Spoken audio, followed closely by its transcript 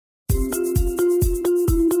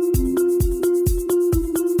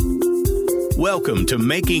Welcome to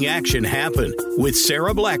Making Action Happen with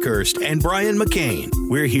Sarah Blackhurst and Brian McCain.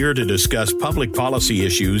 We're here to discuss public policy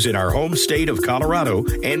issues in our home state of Colorado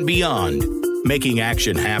and beyond. Making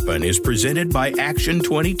Action Happen is presented by Action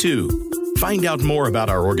 22. Find out more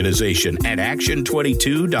about our organization at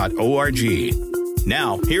action22.org.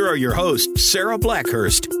 Now, here are your hosts, Sarah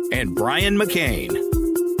Blackhurst and Brian McCain.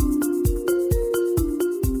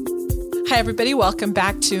 Hi, everybody. Welcome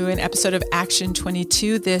back to an episode of Action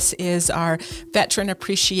 22. This is our Veteran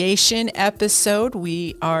Appreciation episode.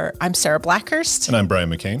 I'm Sarah Blackhurst. And I'm Brian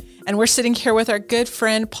McCain. And we're sitting here with our good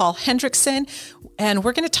friend, Paul Hendrickson. And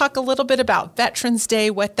we're going to talk a little bit about Veterans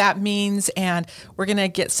Day, what that means. And we're going to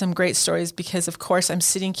get some great stories because, of course, I'm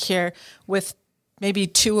sitting here with maybe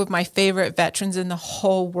two of my favorite veterans in the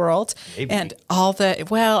whole world. Maybe. And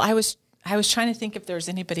I was trying to think if there's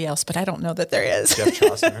anybody else, but I don't know that there is. Jeff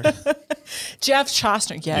Chostner. Jeff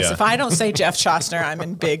Chostner, yes. Yeah. If I don't say Jeff Chostner, I'm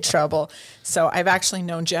in big trouble. So I've actually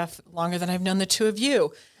known Jeff longer than I've known the two of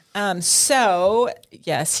you. So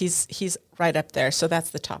yes, he's right up there. So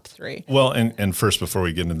that's the top three. Well, and first, before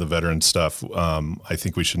we get into the veteran stuff, I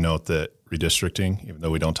think we should note that redistricting, even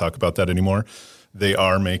though we don't talk about that anymore, they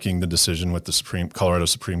are making the decision with the Colorado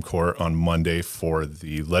Supreme Court on Monday for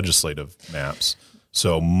the legislative maps.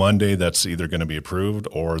 So Monday, that's either going to be approved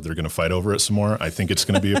or they're going to fight over it some more. I think it's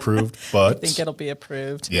going to be approved, but I think it'll be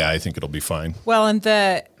approved. Yeah, I think it'll be fine. Well, and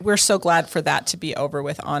we're so glad for that to be over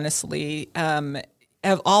with, honestly,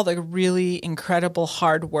 of all the really incredible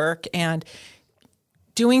hard work, and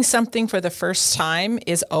doing something for the first time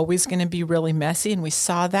is always going to be really messy. And we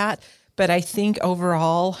saw that, but I think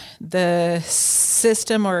overall the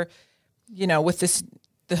system with this,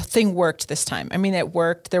 the thing worked this time. I mean, it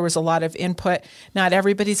worked. There was a lot of input. Not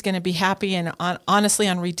everybody's going to be happy. And honestly,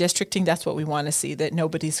 on redistricting, that's what we want to see, that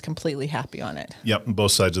nobody's completely happy on it. Yep.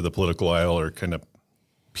 Both sides of the political aisle are kind of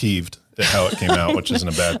peeved at how it came out, which isn't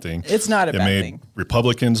a bad thing. It's not a bad thing. It made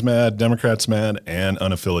Republicans mad, Democrats mad, and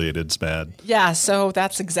unaffiliateds mad. Yeah. So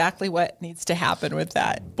that's exactly what needs to happen with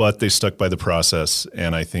that. But they stuck by the process,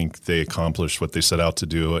 and I think they accomplished what they set out to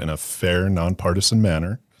do in a fair, nonpartisan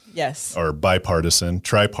manner. Yes. Or bipartisan,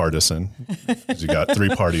 tripartisan, because you got three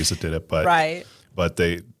parties that did it. But right. But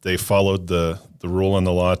they followed the rule and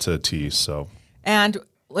the law to a T. So. And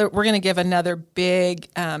we're going to give another big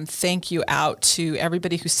thank you out to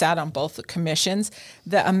everybody who sat on both the commissions.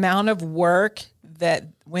 The amount of work that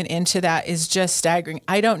went into that is just staggering.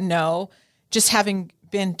 I don't know, just having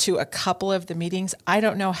been to a couple of the meetings, I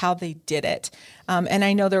don't know how they did it. And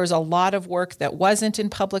I know there was a lot of work that wasn't in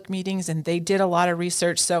public meetings, and they did a lot of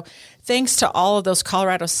research. So thanks to all of those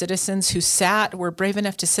Colorado citizens who were brave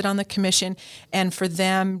enough to sit on the commission, and for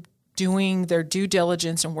them doing their due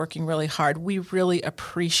diligence and working really hard. We really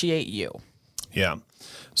appreciate you. Yeah.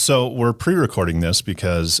 So we're pre-recording this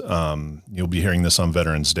because you'll be hearing this on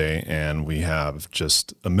Veterans Day, and we have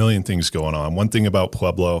just a million things going on. One thing about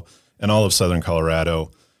Pueblo and all of Southern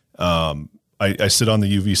Colorado, I sit on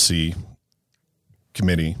the UVC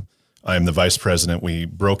committee. I am the vice president. We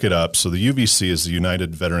broke it up. So the UVC is the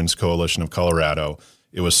United Veterans Coalition of Colorado.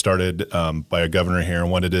 It was started by a governor here, and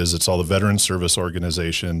what it is, it's all the veteran service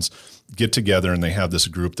organizations get together, and they have this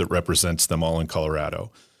group that represents them all in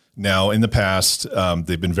Colorado. Now, in the past,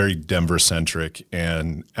 they've been very Denver-centric,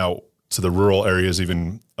 and out to the rural areas,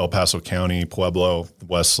 even El Paso County, Pueblo, the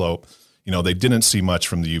West Slope, they didn't see much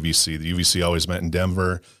from the UVC. The UVC always met in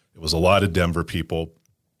Denver. It was a lot of Denver people.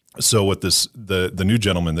 So with the new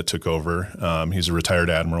gentleman that took over, he's a retired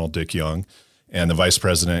admiral, Dick Young, and the vice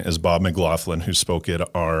president is Bob McLaughlin, who spoke at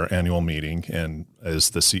our annual meeting and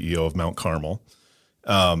is the CEO of Mount Carmel.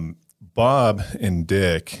 Bob and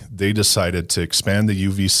Dick, they decided to expand the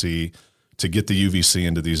UVC to get the UVC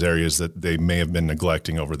into these areas that they may have been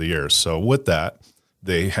neglecting over the years. So with that,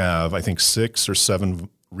 they have, I think, 6 or 7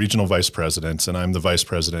 regional vice presidents, and I'm the vice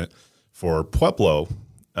president for Pueblo,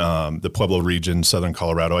 the Pueblo region, Southern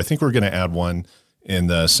Colorado. I think we're going to add one in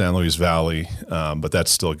the San Luis Valley, but that's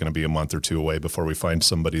still going to be a month or two away before we find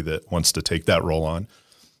somebody that wants to take that role on.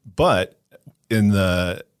 But in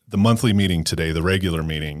the monthly meeting today, the regular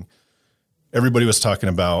meeting, everybody was talking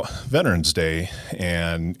about Veterans Day,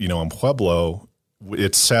 and in Pueblo,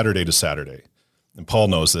 it's Saturday to Saturday. And Paul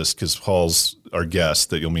knows this because Paul's our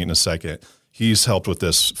guest that you'll meet in a second. He's helped with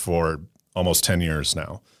this for almost 10 years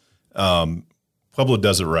now. Pueblo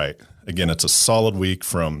does it right. Again, it's a solid week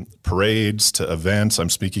from parades to events. I'm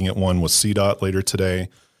speaking at one with CDOT later today.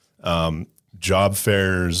 Job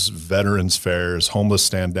fairs, veterans fairs, homeless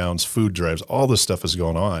stand downs, food drives, all this stuff is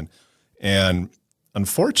going on. And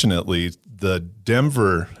unfortunately, the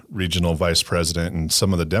Denver regional vice president and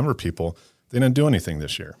some of the Denver people, they didn't do anything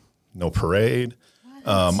this year. No parade.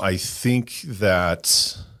 I think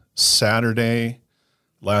that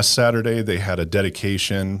last Saturday, they had a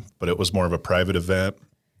dedication, but it was more of a private event.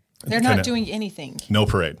 They're not doing anything. No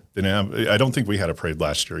parade. They didn't have, I don't think we had a parade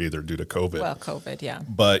last year either due to COVID. Well, COVID, yeah.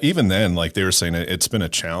 But even then, like they were saying, it's been a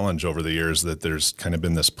challenge over the years that there's kind of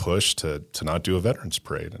been this push to not do a veterans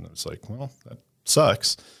parade. And it's like, well, that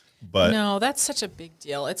sucks. But no, that's such a big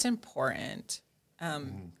deal. It's important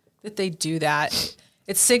that they do that.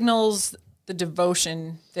 It signals the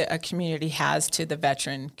devotion that a community has to the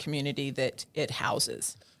veteran community that it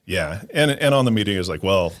houses. Yeah. And on the meeting, it was like,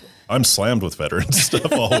 well, I'm slammed with veteran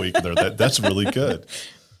stuff all week. That's really good.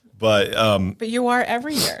 But you are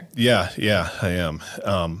every year. Yeah, I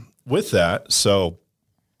am. With that, so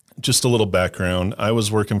just a little background. I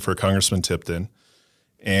was working for Congressman Tipton,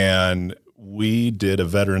 and we did a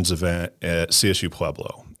veterans event at CSU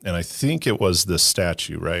Pueblo. And I think it was the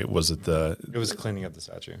statue, right? Was it It was cleaning of the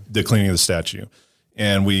statue. The cleaning of the statue.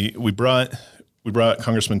 And we brought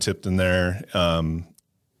Congressman Tipton there.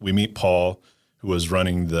 We meet Paul, who was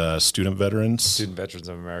running the Student Veterans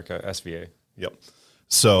of America, SVA. Yep.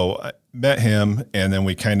 So I met him, and then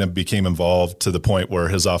we kind of became involved to the point where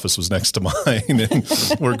his office was next to mine,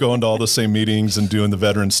 and we're going to all the same meetings and doing the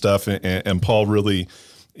veteran stuff. And Paul really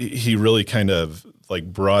kind of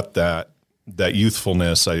like brought that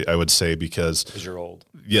youthfulness, I would say, because you're old.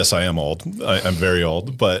 Yes, I am old. I'm very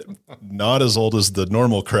old, but not as old as the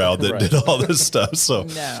normal crowd that did all this stuff. So,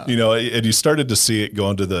 no. And you started to see it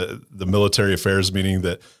going to the military affairs meeting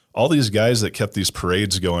that all these guys that kept these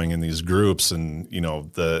parades going in these groups and,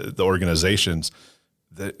 the organizations,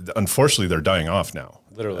 unfortunately, they're dying off now.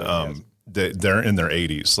 Literally. Yes. They're in their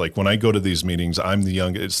 80s. Like when I go to these meetings, I'm the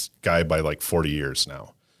youngest guy by like 40 years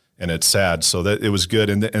now. And it's sad. So that it was good.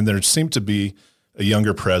 And there seemed to be a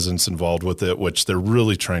younger presence involved with it, which they're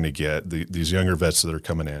really trying to get these younger vets that are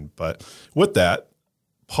coming in. But with that,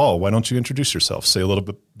 Paul, why don't you introduce yourself? Say a little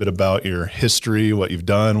bit about your history, what you've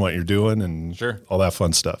done, what you're doing, and all that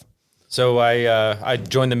fun stuff. So I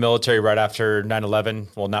joined the military right after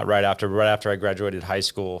 9/11. Well, not right after, but right after I graduated high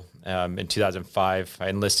school in 2005. I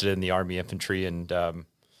enlisted in the Army infantry and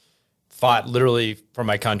fought literally for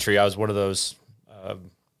my country. I was one of those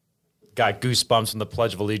got goosebumps when the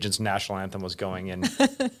Pledge of Allegiance national anthem was going, and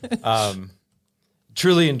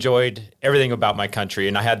truly enjoyed everything about my country.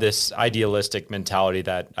 And I had this idealistic mentality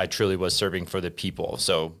that I truly was serving for the people.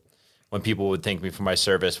 So when people would thank me for my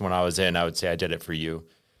service when I was in, I would say, I did it for you.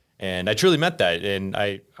 And I truly meant that. And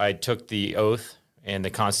I took the oath and the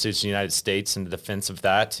Constitution of the United States in the defense of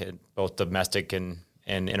that, both domestic and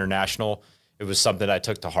international. It was something I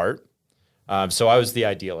took to heart. So I was the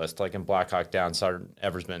idealist, like in Black Hawk Down, Sergeant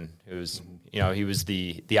Eversman, who was, he was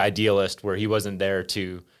the idealist where he wasn't there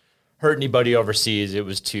to hurt anybody overseas. It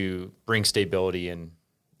was to bring stability and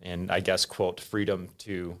I guess, quote, freedom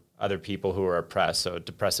to other people who are oppressed, so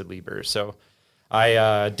depressed Liebers. So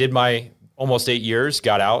I did my almost 8 years,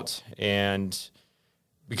 got out, and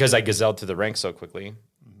because I gazelled through the ranks so quickly,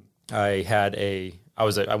 I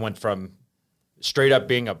went from straight up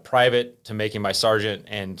being a private to making my sergeant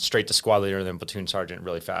and straight to squad leader and then platoon sergeant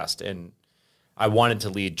really fast. And I wanted to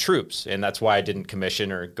lead troops. And that's why I didn't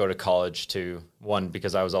commission or go to college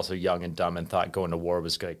because I was also young and dumb and thought going to war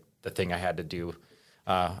was like the thing I had to do.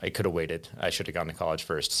 I could have waited. I should have gone to college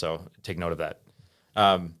first. So take note of that.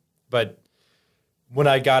 But when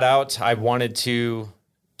I got out, I wanted to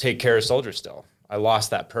take care of soldiers still. I lost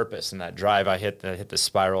that purpose and that drive. I hit the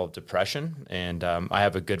spiral of depression. And I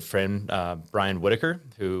have a good friend, Brian Whitaker,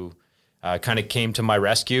 who kind of came to my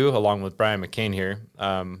rescue along with Brian McCain here.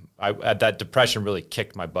 That depression really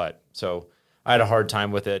kicked my butt. So I had a hard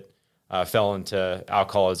time with it, fell into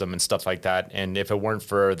alcoholism and stuff like that. And if it weren't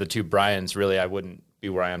for the two Brians, really, I wouldn't be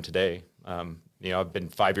where I am today. I've been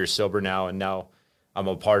 5 years sober now, and now I'm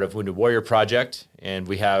a part of Wounded Warrior Project. And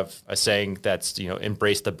we have a saying that's,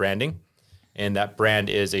 embrace the branding. And that brand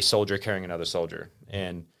is a soldier carrying another soldier.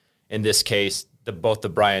 And in this case, both the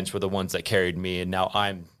Bryans were the ones that carried me, and now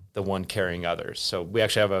I'm the one carrying others. So we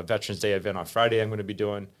actually have a Veterans Day event on Friday I'm going to be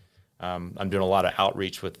doing. I'm doing a lot of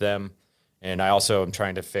outreach with them. And I also am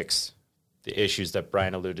trying to fix the issues that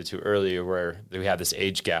Brian alluded to earlier where we had this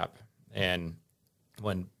age gap. And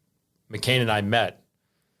when McCain and I met,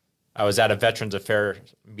 I was at a Veterans Affairs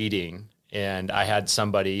meeting, and I had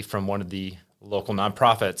somebody from one of the local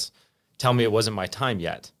nonprofits tell me it wasn't my time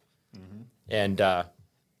yet. Mm-hmm. And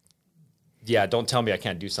don't tell me I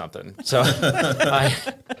can't do something. So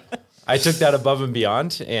I took that above and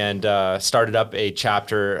beyond and started up a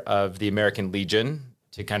chapter of the American Legion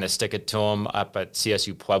to kind of stick it to them up at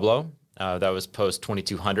CSU Pueblo. That was post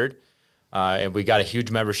 2200. And we got a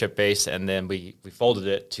huge membership base, and then we folded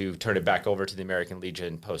it to turn it back over to the American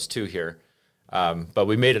Legion Post 2 here. But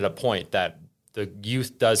we made it a point that the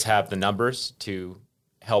youth does have the numbers to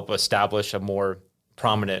help establish a more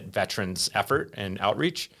prominent veterans effort and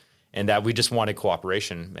outreach, and that we just wanted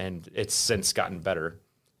cooperation. And it's since gotten better,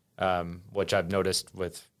 which I've noticed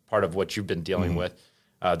with part of what you've been dealing with.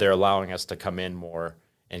 They're allowing us to come in more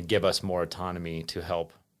and give us more autonomy to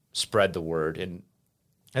help spread the word. And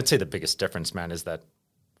I'd say the biggest difference, man, is that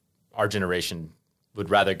our generation would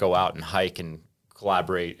rather go out and hike and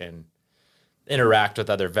collaborate and interact with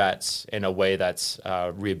other vets in a way that's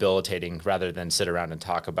rehabilitating rather than sit around and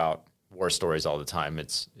talk about war stories all the time.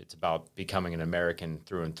 It's about becoming an American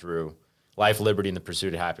through and through. Life, liberty, and the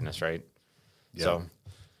pursuit of happiness, right? Yeah.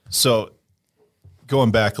 So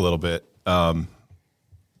going back a little bit,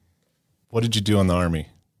 what did you do in the Army?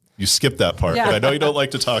 You skipped that part. Yeah. I know you don't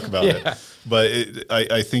like to talk about it, but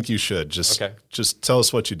I think you should. Just tell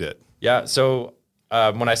us what you did. Yeah. So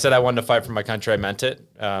when I said I wanted to fight for my country, I meant it.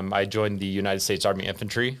 I joined the United States Army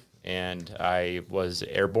Infantry, and I was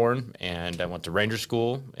airborne, and I went to Ranger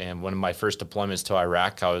School. And one of my first deployments to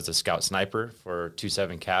Iraq, I was a scout sniper for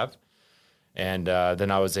 27 Cav. And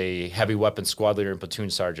then I was a heavy weapons squad leader and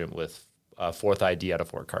platoon sergeant with 4th ID out of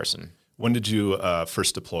Fort Carson. When did you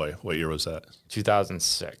first deploy? What year was that?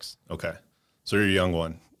 2006. Okay. So you're a young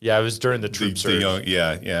one. Yeah, it was during the troop surge.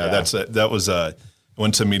 Yeah. That was I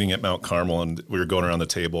went to a meeting at Mount Carmel, and we were going around the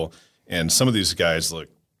table, and some of these guys look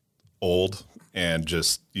old, and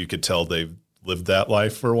just you could tell they've lived that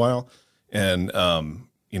life for a while. And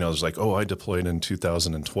it was like, oh, I deployed in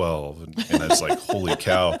 2012, and it's like, holy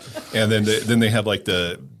cow. And then they had like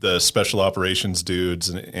the special operations dudes,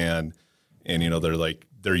 and they're like,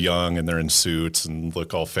 they're young and they're in suits and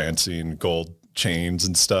look all fancy and gold chains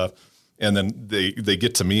and stuff. And then they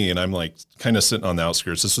get to me, and I'm like kind of sitting on the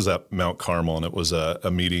outskirts. This was at Mount Carmel, and it was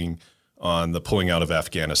a meeting on the pulling out of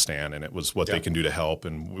Afghanistan, and it was what they can do to help.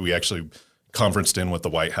 And we actually conferenced in with the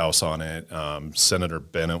White House on it. Senator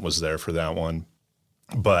Bennett was there for that one.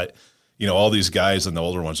 But, all these guys and the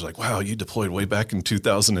older ones are like, wow, you deployed way back in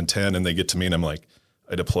 2010. And they get to me, and I'm like,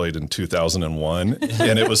 I deployed in 2001.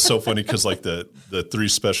 And it was so funny because like the 3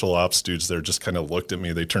 special ops dudes there just kind of looked at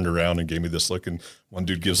me. They turned around and gave me this look, and one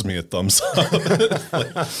dude gives me a thumbs up.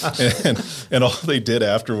 and all they did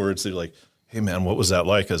afterwards, they're like, hey man, what was that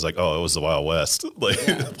like? I was like, oh, it was the Wild West.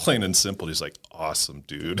 Plain and simple. He's like, awesome,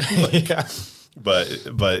 dude.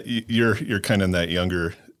 But you're kind of in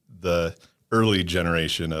that the early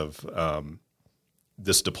generation of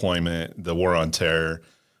this deployment, the war on terror.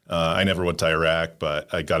 I never went to Iraq,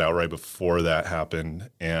 but I got out right before that happened,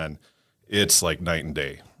 and it's like night and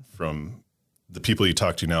day from the people you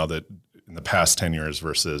talk to now that in the past 10 years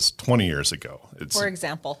versus 20 years ago. For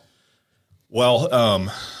example? Well,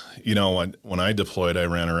 when I deployed, I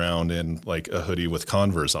ran around in like a hoodie with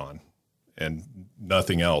Converse on and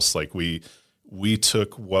nothing else. Like we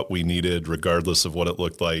took what we needed regardless of what it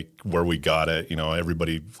looked like, where we got it.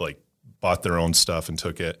 Everybody like bought their own stuff and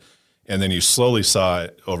took it. And then you slowly saw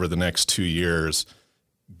it over the next 2 years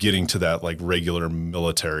getting to that like regular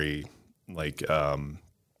military, like, how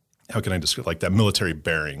can I describe, like that military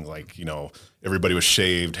bearing, like, everybody was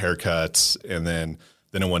shaved, haircuts. And then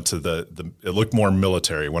it went to it looked more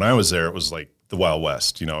military. When I was there, it was like the Wild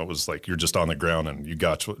West, it was like, you're just on the ground and you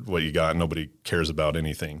got what you got. Nobody cares about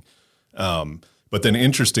anything. But then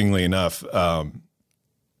interestingly enough, I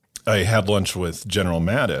had lunch with General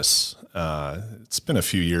Mattis. It's been a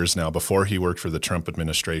few years now before he worked for the Trump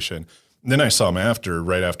administration. And then I saw him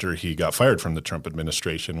right after he got fired from the Trump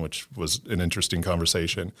administration, which was an interesting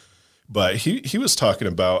conversation. But he was talking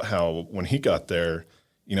about how when he got there,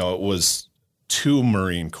 it was 2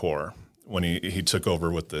 Marine Corps when he took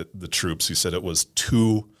over with the troops. He said it was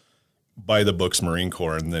 2 by the books Marine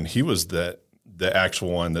Corps. And then he was the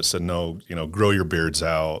actual one that said, no, grow your beards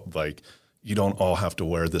out. Like, you don't all have to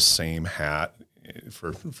wear the same hat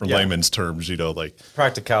for layman's terms, like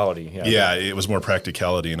practicality. Yeah. It was more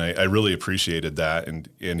practicality. And I really appreciated that. And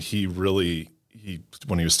he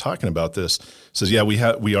when he was talking about this, says, yeah,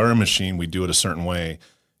 we are a machine. We do it a certain way.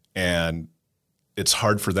 And it's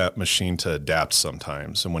hard for that machine to adapt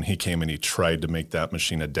sometimes. And when he came in, he tried to make that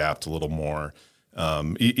machine adapt a little more,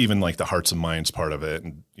 even like the hearts and minds part of it,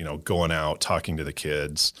 and, going out, talking to the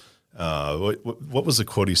kids. What was the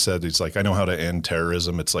quote he said? He's like, I know how to end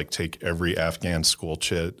terrorism. It's like take every Afghan school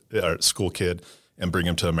kid and bring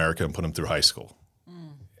him to America and put him through high school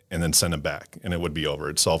and then send him back, and it would be over.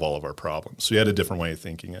 It'd solve all of our problems. So he had a different way of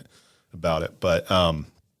thinking about it. But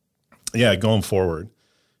going forward,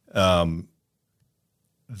 the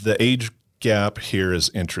age gap here is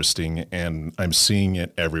interesting, and I'm seeing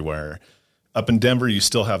it everywhere. Up in Denver, you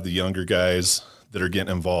still have the younger guys that are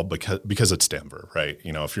getting involved because it's Denver, right?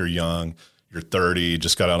 You know, if you're young, you're 30,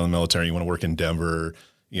 just got out of the military, you want to work in Denver,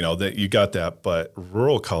 you know, that you got that. But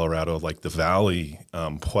rural Colorado, like the Valley,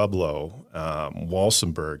 Pueblo,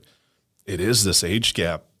 Walsenburg, it is this age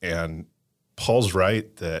gap. And Paul's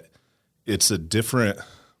right that it's a different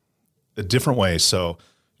way. So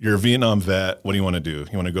you're a Vietnam vet. What do you want to do?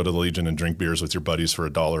 You want to go to the Legion and drink beers with your buddies for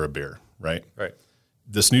 $1 a beer, right? Right.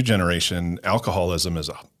 This new generation, alcoholism is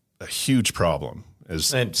a huge problem,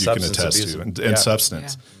 as and you can attest to, and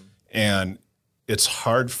substance. Yeah. And it's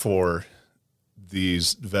hard for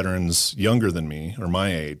these veterans younger than me or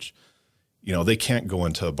my age, you know, they can't go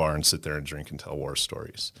into a bar and sit there and drink and tell war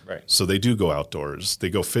stories. Right. So they do go outdoors. They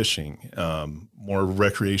go fishing, more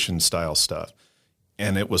recreation style stuff.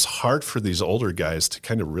 And it was hard for these older guys to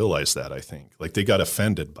kind of realize that, I think. Like they got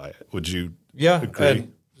offended by it. Would you agree?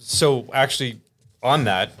 So actually on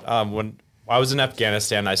that, when I was in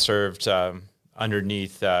Afghanistan, I served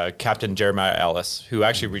underneath Captain Jeremiah Ellis, who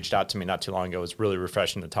actually reached out to me not too long ago. It was really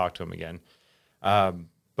refreshing to talk to him again.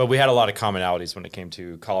 But we had a lot of commonalities when it came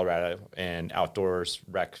to Colorado and outdoors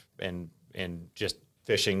rec and just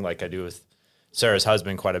fishing, like I do with Sarah's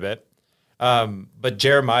husband quite a bit. But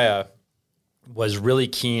Jeremiah was really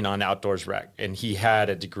keen on outdoors rec, and he had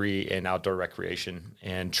a degree in outdoor recreation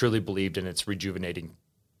and truly believed in its rejuvenating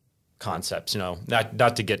concepts. You know,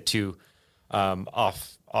 not to get too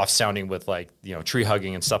off sounding with like, you know, tree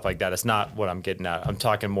hugging and stuff like that. It's not what I'm getting at. I'm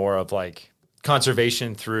talking more of like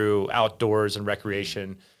conservation through outdoors and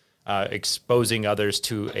recreation, exposing others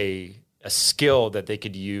to a skill that they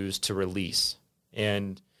could use to release.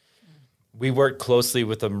 And we worked closely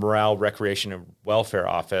with the Morale, Recreation, and Welfare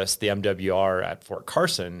Office, the MWR at Fort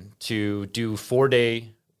Carson, to do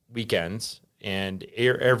 4-day weekends. And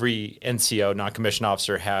every NCO, non-commissioned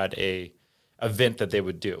officer, had a event that they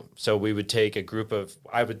would do. So we would take a group of,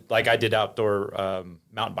 I did outdoor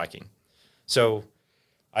mountain biking. So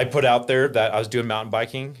I put out there that I was doing mountain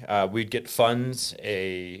biking. We'd get funds,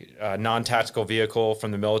 a non-tactical vehicle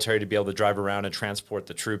from the military to be able to drive around and transport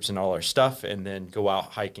the troops and all our stuff, and then go out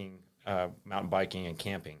hiking, mountain biking, and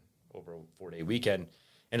camping over a 4-day weekend.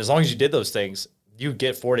 And as long as you did those things, you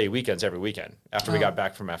get 4-day weekends every weekend after we got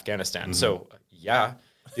back from Afghanistan. Mm-hmm. So yeah,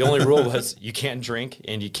 the only rule was you can't drink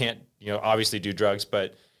and you can't, you know, obviously do drugs,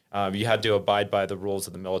 but you had to abide by the rules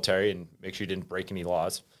of the military and make sure you didn't break any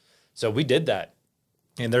laws. So we did that.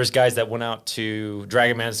 And there's guys that went out to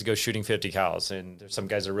Dragonmans to go shooting 50 cals. And there's some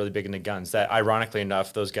guys that are really big into guns that, ironically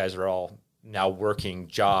enough, those guys are all now working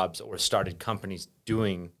jobs or started companies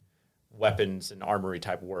doing weapons and armory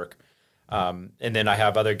type work. And then I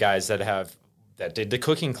have other guys that did the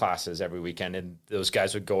cooking classes every weekend. And those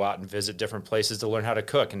guys would go out and visit different places to learn how to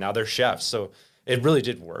cook. And now they're chefs. So it really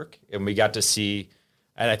did work. And we got to see,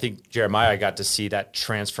 and I think Jeremiah got to see that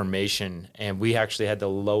transformation. And we actually had the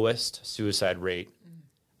lowest suicide rate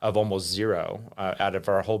of almost zero out of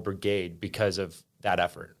our whole brigade because of that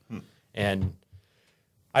effort. And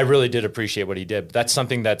I really did appreciate what he did. But that's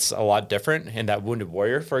something that's a lot different. And that Wounded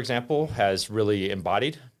Warrior, for example, has really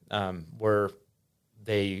embodied, where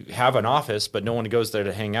they have an office, but no one goes there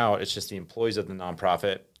to hang out. It's just the employees of the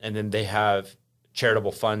nonprofit. And then they have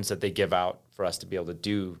charitable funds that they give out for us to be able to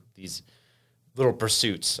do these little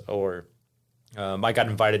pursuits. Or I got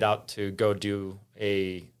invited out to go do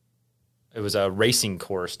it was a racing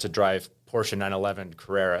course to drive Porsche 911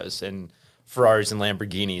 Carreras and Ferraris and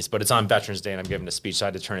Lamborghinis, but it's on Veterans Day and I'm giving a speech, so I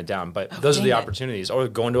had to turn it down. But those are the opportunities. Or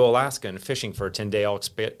going to Alaska and fishing for a 10-day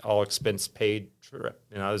all expense paid trip.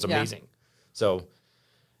 You know, it was amazing. So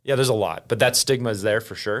yeah, there's a lot, but that stigma is there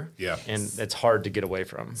for sure. Yeah. And it's hard to get away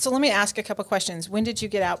from. So let me ask a couple questions. When did you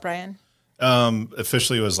get out, Brian?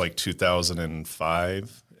 Officially it was like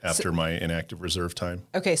 2005 after my inactive reserve time.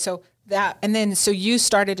 Okay. So you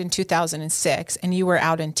started in 2006 and you were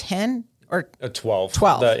out in 10 or 12.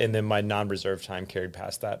 12. And then my non-reserve time carried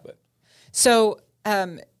past that. But so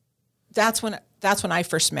that's when I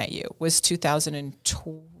first met you, was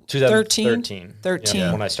 2013. 13.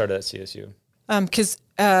 Yeah, when I started at CSU. Because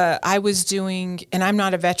I was doing, and I'm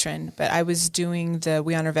not a veteran, but I was doing the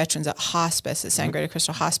We Honor Veterans at Hospice, at San Greater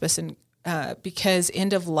Crystal Hospice, and because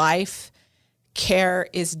end of life care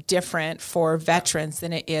is different for veterans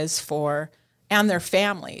than it is and their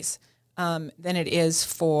families, than it is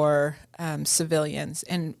for civilians.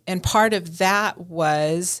 And part of that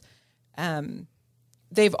was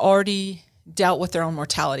they've already dealt with their own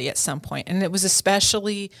mortality at some point. And it was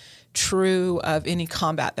especially true of any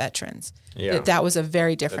combat veterans. Yeah. That was a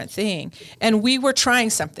very different thing. And we were trying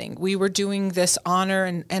something. We were doing this honor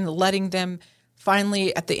and letting them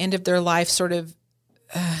finally, at the end of their life, sort of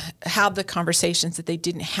have the conversations that they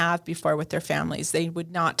didn't have before with their families. They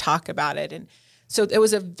would not talk about it. And so it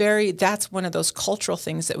was that's one of those cultural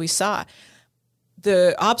things that we saw.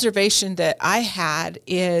 The observation that I had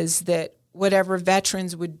is that whatever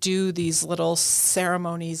veterans would do these little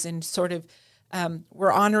ceremonies and sort of,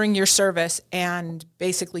 we're honoring your service and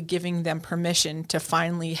basically giving them permission to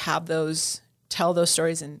finally tell those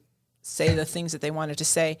stories and say the things that they wanted to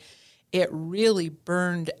say. It really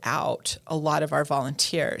burned out a lot of our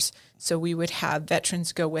volunteers. So we would have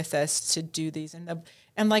veterans go with us to do these,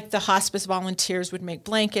 and like the hospice volunteers would make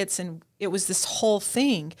blankets, and it was this whole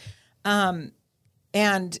thing.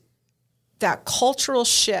 And that cultural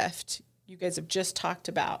shift you guys have just talked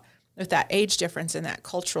about with that age difference and that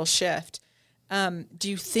cultural shift, do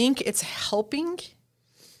you think it's helping?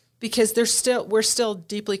 Because we're still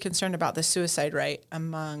deeply concerned about the suicide rate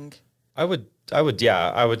among. I would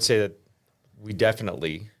say that we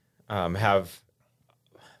definitely have.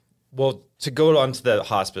 Well, to go on to the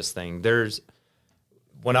hospice thing,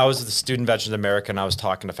 when I was at the Student Veterans America, and I was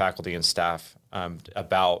talking to faculty and staff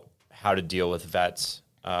about how to deal with vets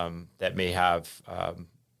that may have,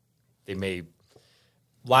 they may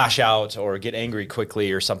lash out or get angry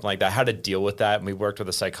quickly or something like that, how to deal with that. And we worked with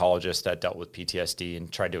a psychologist that dealt with PTSD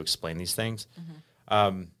and tried to explain these things.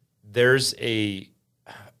 Mm-hmm. There's a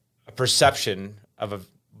perception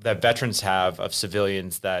that veterans have of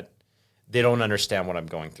civilians that they don't understand what I'm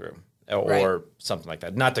going through or something like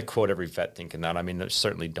that. Not to quote every vet thinking that. I mean, they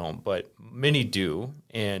certainly don't, but many do.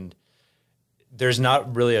 And there's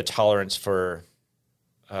not really a tolerance for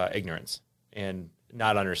ignorance and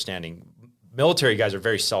not understanding. Military guys are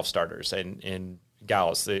very self-starters and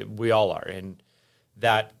gals. We all are. And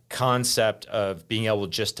that concept of being able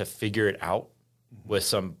just to figure it out with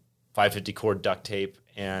some 550 cord duct tape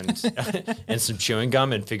and and some chewing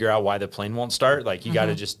gum and figure out why the plane won't start, like you got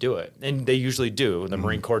to just do it. And they usually do. The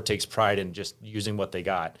Marine Corps takes pride in just using what they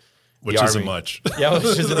got. Which isn't much. Yeah, which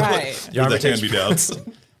isn't right. The Army takes hand-me-downs.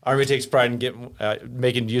 Army takes pride in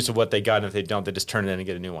making use of what they got, and if they don't, they just turn it in and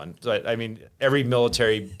get a new one. So, I mean, every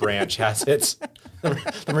military branch has its.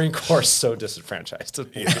 The Marine Corps is so disenfranchised.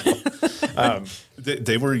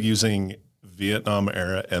 They were using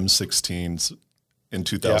Vietnam-era M16s in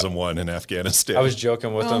 2001 in Afghanistan. I was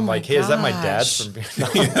joking with them, like, hey, is that my dad's from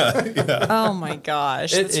Vietnam? Oh, my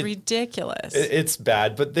gosh. It's ridiculous. It's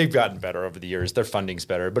bad, but they've gotten better over the years. Their funding's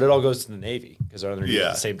better, but it all goes to the Navy because they're underneath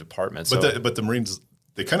the same department. But the Marines,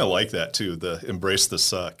 they kind of like that too. The embrace the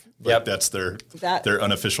suck. Like that's their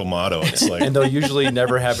unofficial motto. It's like, and they'll usually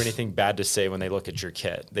never have anything bad to say when they look at your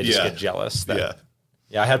kit. They just get jealous.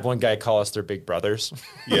 Yeah, I had one guy call us their big brothers.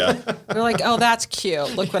 Yeah. They're like, oh, that's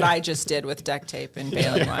cute. Look what I just did with duct tape and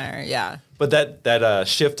baling wire. Yeah. But that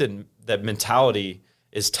shift in that mentality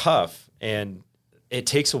is tough, and it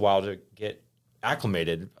takes a while to get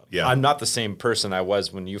acclimated. Yeah. I'm not the same person I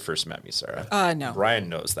was when you first met me, Sarah. No. Brian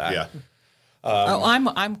knows that. Yeah.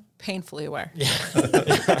 I'm painfully aware.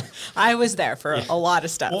 Yeah. I was there for a lot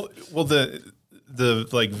of stuff. Well, the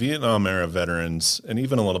like Vietnam era veterans, and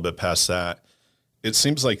even a little bit past that, it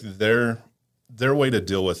seems like their way to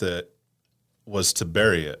deal with it was to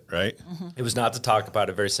bury it, right? Mm-hmm. It was not to talk about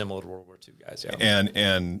it, very similar to World War II guys, yeah.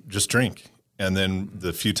 And just drink. And then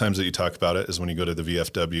the few times that you talk about it is when you go to the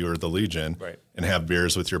VFW or the Legion and have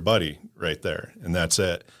beers with your buddy right there. And that's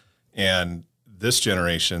it. And this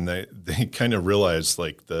generation, they kind of realize,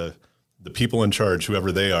 like, the people in charge,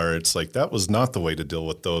 whoever they are, it's like that was not the way to deal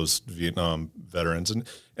with those Vietnam veterans.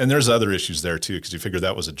 And there's other issues there too, because you figure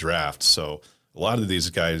that was a draft. So a lot of these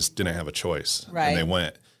guys didn't have a choice, and they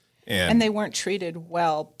went. And they weren't treated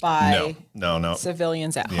well by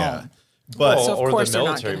civilians at home. But or the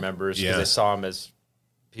military members, because they saw them as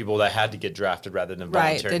people that had to get drafted rather than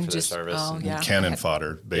volunteering for their service. Cannon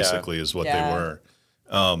fodder, basically, is what they were.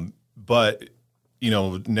 But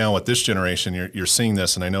now with this generation, you're seeing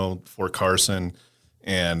this, and I know Fort Carson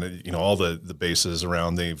and all the bases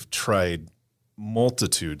around, they've tried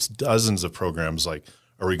multitudes, dozens of programs like,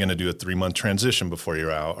 are we going to do a 3-month transition before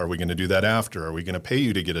you're out? Are we going to do that after? Are we going to pay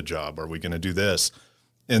you to get a job? Are we going to do this?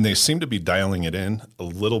 And they seem to be dialing it in a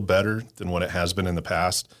little better than what it has been in the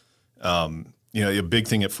past. A big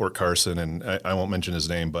thing at Fort Carson, and I won't mention his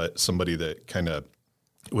name, but somebody that kind of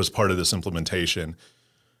was part of this implementation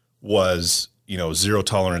was, zero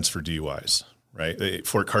tolerance for DUIs, right?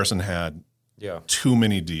 Fort Carson had too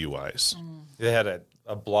many DUIs. They had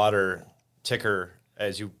a blotter ticker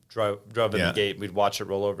as you drove in the gate. We'd watch it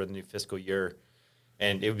roll over the new fiscal year,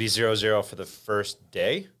 and it would be 0-0 for the first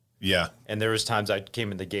day. Yeah. And there was times I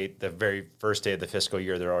came in the gate the very first day of the fiscal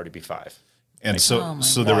year, there'd already be 5. And so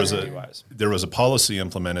there was a policy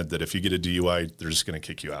implemented that if you get a DUI, they're just going to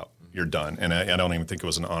kick you out. you're done. And I don't even think it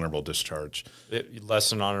was an honorable discharge. Less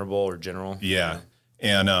than honorable or general. Yeah.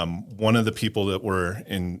 And one of the people that were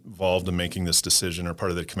involved in making this decision, or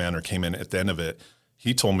part of the commander, came in at the end of it.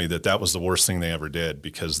 He told me that was the worst thing they ever did,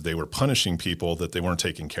 because they were punishing people that they weren't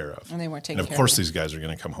taking care of. And they weren't taking care of. And of course, these guys are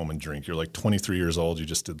going to come home and drink. You're like 23 years old. You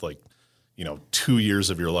just did 2 years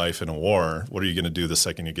of your life in a war. What are you going to do the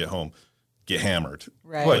second you get home? Get hammered.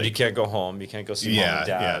 Right. Well, you can't go home. You can't go see mom and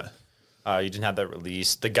dad. Yeah. You didn't have that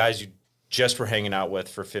release. The guys you just were hanging out with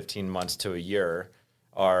for 15 months to a year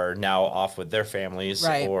are now off with their families,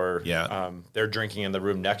 right. or they're drinking in the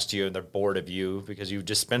room next to you and they're bored of you because you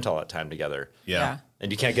just spent all that time together. Yeah.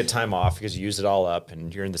 And you can't get time off because you use it all up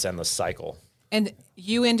and you're in this endless cycle. And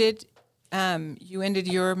you ended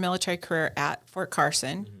your military career at Fort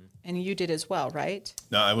Carson, and you did as well, right?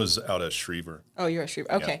 No, I was out at Schriever. Oh, you're at Schriever.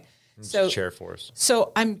 Okay. Yeah. So Chair Force.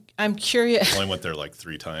 So I'm curious. I only went there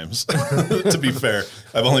 3 times. To be fair,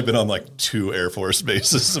 I've only been on 2 Air Force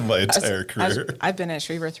bases in my entire career. I've been at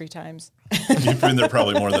Schriever 3 times. You've been there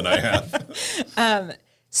probably more than I have.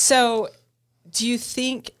 So do you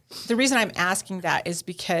think the reason I'm asking that is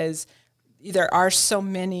because there are so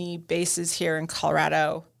many bases here in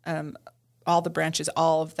Colorado, all the branches,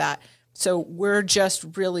 all of that. So we're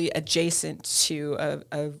just really adjacent to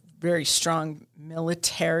a very strong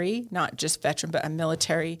military, not just veteran, but a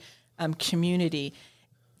military community.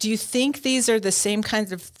 Do you think these are the same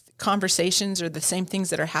kinds of conversations or the same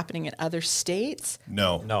things that are happening in other states?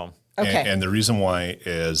 No. Okay. And the reason why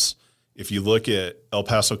is if you look at El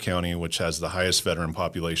Paso County, which has the highest veteran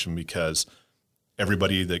population, because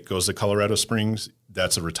everybody that goes to Colorado Springs,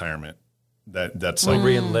 that's a retirement. That's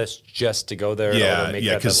re-enlist just to go there.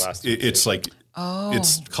 Because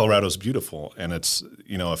it's Colorado's beautiful, and it's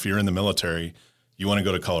if you're in the military, you want to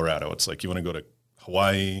go to Colorado. It's you want to go to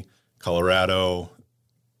Hawaii, Colorado.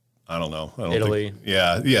 I don't know. Italy.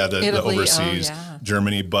 The overseas,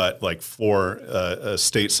 Germany. But for a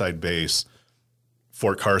stateside base,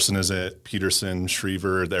 Fort Carson is it, Peterson,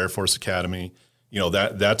 Schriever, the Air Force Academy.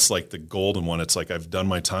 That's the golden one. It's I've done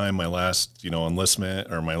my time, my last,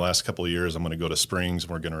 enlistment, or my last couple of years, I'm going to go to Springs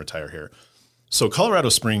and we're going to retire here. So Colorado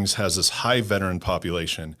Springs has this high veteran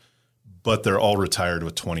population, but they're all retired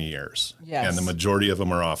with 20 years. Yes. And the majority of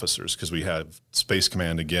them are officers, because we have Space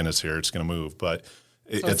Command again is here. It's going to move, but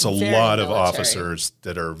it's a lot of officers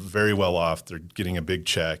that are very well off. They're getting a big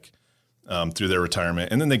check through their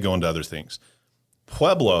retirement, and then they go into other things.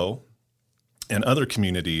 Pueblo and other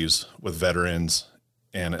communities with veterans,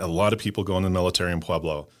 and a lot of people go in the military in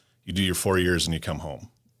Pueblo, you do your 4 years and you come home.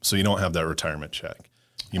 So you don't have that retirement check.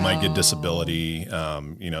 You might get disability,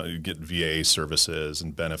 you get VA services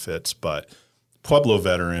and benefits, but Pueblo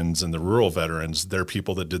veterans and the rural veterans, they're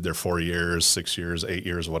people that did their 4 years, 6 years, 8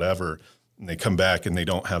 years, whatever, and they come back and they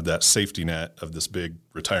don't have that safety net of this big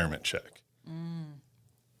retirement check.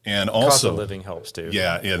 And also, cost of living helps too.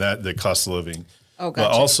 Yeah, the cost of living. Oh, gotcha.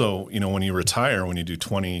 But also, when you retire, when you do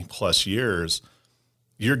 20 plus years,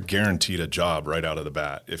 you're guaranteed a job right out of the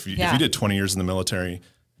bat. If you did 20 years in the military,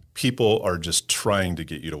 people are just trying to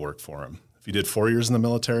get you to work for them. If you did 4 years in the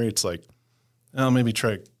military, it's maybe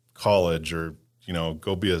try college, or,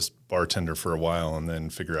 go be a bartender for a while and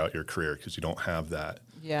then figure out your career, because you don't have that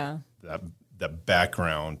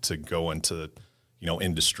background to go into,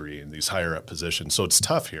 industry and these higher up positions. So it's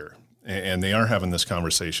tough here. And they are having this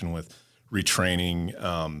conversation with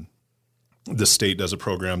retraining. The state does a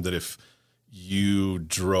program that if you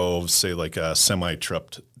drove, say, a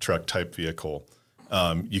semi-truck type vehicle,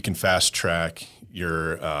 you can fast track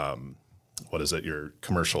your your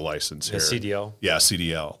commercial license here. CDL. Yeah,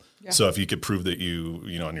 CDL. Yeah. So if you could prove that you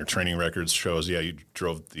on your training records shows, you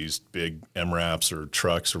drove these big MRAPs or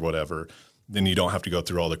trucks or whatever, then you don't have to go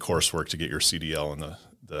through all the coursework to get your CDL in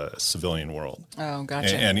the civilian world. Oh,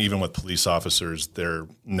 gotcha. And even with police officers, they're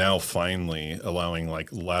now finally allowing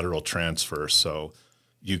lateral transfer. So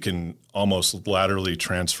you can almost laterally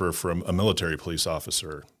transfer from a military police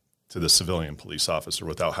officer to the civilian police officer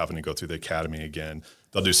without having to go through the academy again.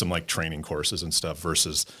 They'll do some training courses and stuff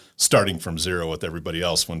versus starting from zero with everybody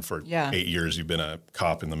else when for 8 years you've been a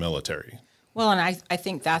cop in the military. Well, and I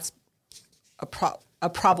think that's a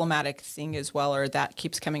problematic thing as well, or that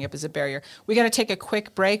keeps coming up as a barrier. We got to take a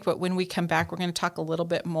quick break, but when we come back, we're going to talk a little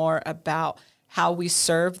bit more about how we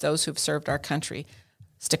serve those who've served our country.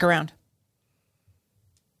 Stick around.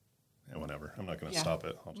 Yeah, whatever. I'm not going to stop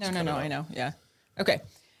it. No, I know. Yeah. Okay.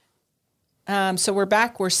 So we're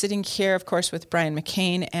back. We're sitting here, of course, with Brian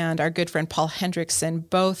McCain and our good friend Paul Hendrickson,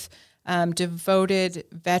 both devoted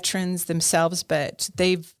veterans themselves, but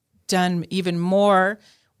they've done even more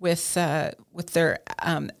with their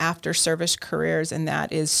after-service careers, and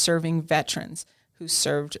that is serving veterans who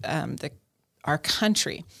served our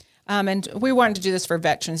country. And we wanted to do this for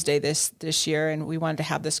Veterans Day this year, and we wanted to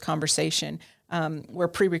have this conversation. We're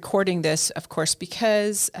pre-recording this, of course,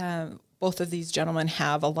 because both of these gentlemen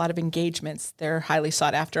have a lot of engagements. They're highly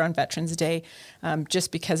sought after on Veterans Day,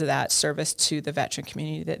 just because of that service to the veteran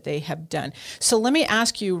community that they have done. So let me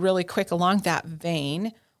ask you really quick along that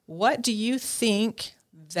vein, what do you think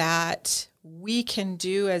that we can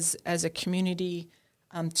do as a community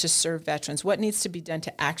to serve veterans? What needs to be done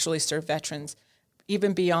to actually serve veterans,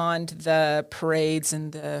 even beyond the parades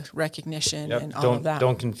and the recognition and all of that?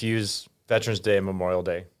 Don't confuse Veterans Day and Memorial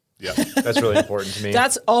Day. Yeah, That's really important to me.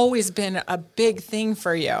 That's always been a big thing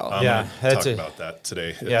for you. I'm gonna talk about that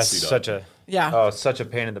today. Yeah, such a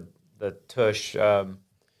pain in the tush.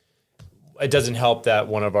 It doesn't help that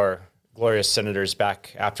one of our glorious senators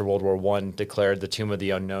back after World War I declared the Tomb of the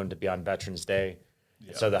Unknown to be on Veterans Day.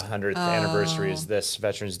 Yeah. So the 100th anniversary is this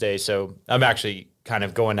Veterans Day. So I'm actually kind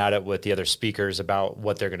of going at it with the other speakers about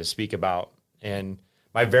what they're going to speak about. And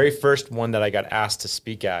my very first one that I got asked to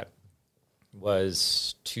speak at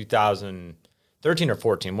was 2013 or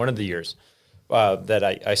 14, one of the years that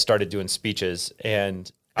I started doing speeches.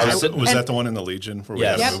 And was that the one in the Legion where we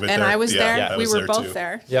had to move it and there? I was there. Yeah, we were both too.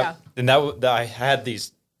 there. Yep. Yeah. And I had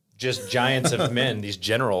these just giants of men, these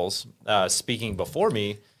generals speaking before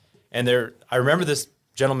me. And I remember this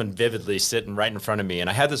gentleman vividly sitting right in front of me. And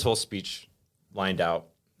I had this whole speech lined out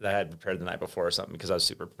that I had prepared the night before or something because I was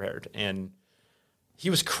super prepared. And he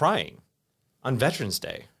was crying on Veterans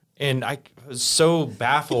Day. And I was so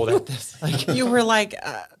baffled at this. Like, You were like,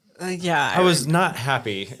 yeah. I was not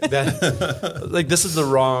happy that, like, this is the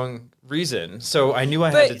wrong reason. So I knew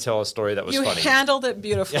I had to tell a story that was you funny. handled it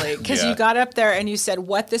beautifully because Yeah. you got up there and you said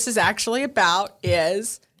what this is actually about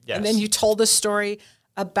is, and then you told a story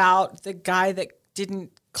about the guy that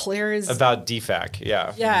didn't clear his. About DFAC,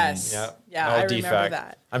 yeah. Yes. Yeah, I remember DFAC.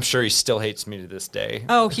 that. I'm sure he still hates me to this day.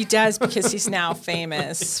 Oh, he does because he's now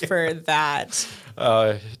famous for that.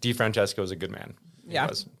 DeFrancesco is a good man. He Yeah.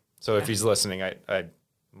 was. So if he's listening, I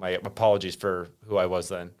my apologies for who I was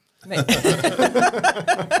then.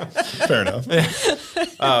 Fair enough.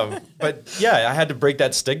 But yeah, I had to break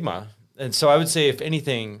that stigma. And so I would say, if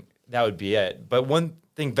anything, that would be it. But one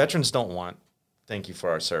thing veterans don't want, thank you for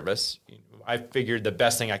our service. I figured the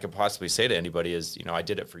best thing I could possibly say to anybody is, I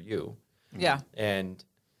did it for you. Yeah. And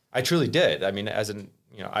I truly did. I mean, as an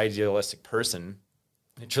idealistic person,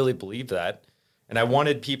 I truly believed that. And I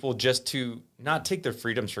wanted people just to not take their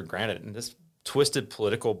freedoms for granted. And this twisted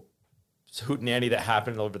political hootenanny that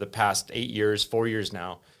happened over the past 4 years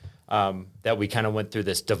now, that we kind of went through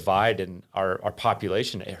this divide in our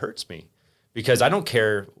population, it hurts me. Because I don't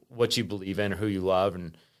care what you believe in or who you love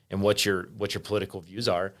and what your political views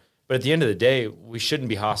are. But at the end of the day, we shouldn't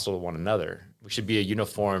be hostile to one another. We should be a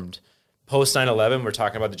uniformed. Post 9/11, we're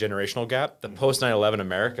talking about the generational gap. The post 9/11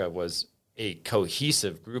 America was a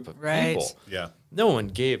cohesive group of people. Yeah. No one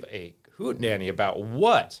gave a hootenanny about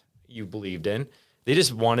what you believed in. They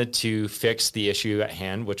just wanted to fix the issue at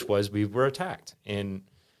hand, which was we were attacked. And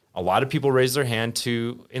a lot of people raised their hand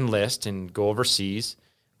to enlist and go overseas.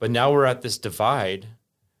 But now we're at this divide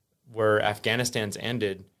where Afghanistan's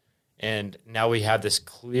ended. And now we have this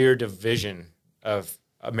clear division of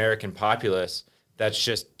American populace that's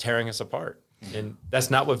just tearing us apart. And that's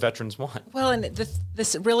not what veterans want. Well, and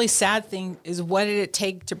this really sad thing is, what did it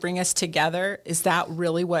take to bring us together? Is that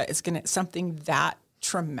really what is going to, something that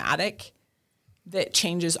traumatic that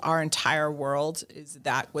changes our entire world? Is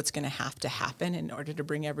that what's going to have to happen in order to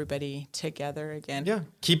bring everybody together again? Yeah.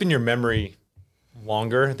 Keeping your memory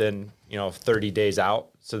longer than, 30 days out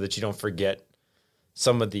so that you don't forget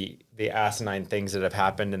some of the asinine things that have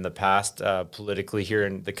happened in the past politically here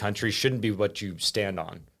in the country shouldn't be what you stand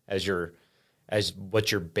on as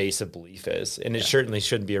what your base of belief is. And it certainly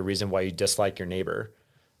shouldn't be a reason why you dislike your neighbor.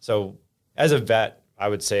 So as a vet, I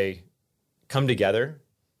would say come together,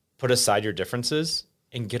 put aside your differences,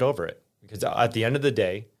 and get over it. Because at the end of the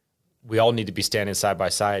day, we all need to be standing side by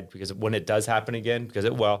side, because when it does happen again, because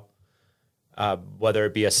it will, whether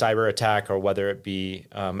it be a cyber attack or whether it be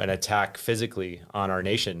an attack physically on our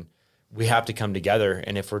nation, we have to come together.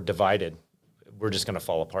 And if we're divided, we're just going to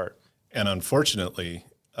fall apart. And unfortunately,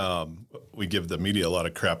 we give the media a lot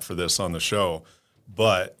of crap for this on the show,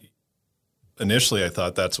 but initially I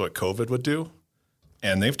thought that's what COVID would do.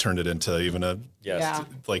 And they've turned it into even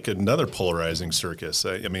like another polarizing circus.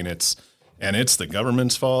 I mean, it's the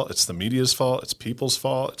government's fault. It's the media's fault. It's people's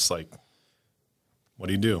fault. It's like, what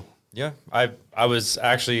do you do? Yeah. I was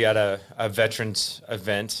actually at a veterans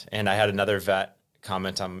event, and I had another vet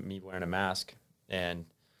comment on me wearing a mask. And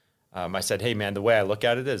I said, hey, man, the way I look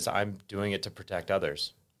at it is I'm doing it to protect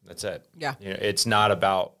others. That's it. Yeah. You know, it's not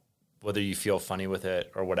about whether you feel funny with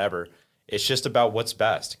it or whatever. It's just about what's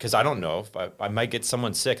best. Because I don't know if I might get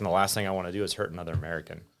someone sick, and the last thing I want to do is hurt another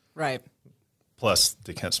American. Right. Plus,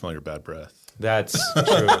 they can't smell your bad breath. That's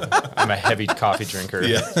true. I'm a heavy coffee drinker.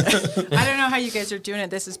 Yeah. I don't know how you guys are doing it.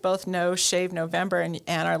 This is both No Shave November, and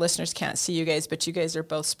our listeners can't see you guys, but you guys are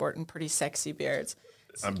both sporting pretty sexy beards.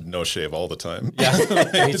 I'm no shave all the time. Yeah.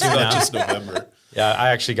 It's not just November. Yeah, I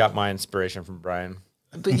actually got my inspiration from Brian.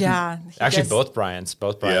 But yeah. Actually, both Brians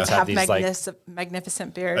Yeah. have these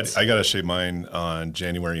magnificent beards. I got to shave mine on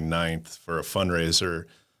January 9th for a fundraiser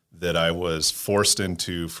that I was forced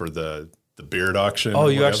into for the beard auction. Oh,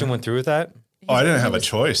 you actually went through with that? Oh, I didn't have a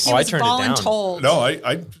choice. I turned it down. Voluntold. No,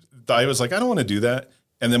 I was like, I don't want to do that.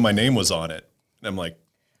 And then my name was on it. And I'm like,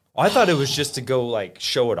 I thought it was just to go like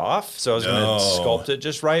show it off. So I was going No. to sculpt it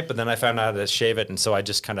just right. But then I found out how to shave it. And so I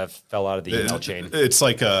just kind of fell out of the email chain. It's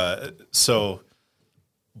like, so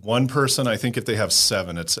one person, I think if they have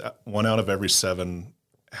 7, it's 1 out of every 7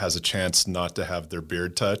 has a chance not to have their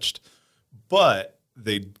beard touched. But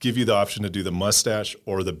they give you the option to do the mustache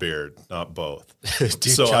or the beard, not both.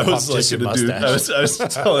 So I was like, I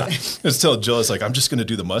was telling Jill, I was like, I'm just going to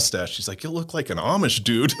do the mustache. She's like, you look like an Amish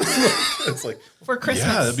dude. It's like, For Christmas.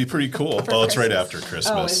 yeah, that'd be pretty cool. It's right Christmas. after Christmas.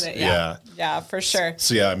 Oh, is it? Yeah. Yeah, for sure.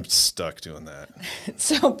 So yeah, I'm stuck doing that.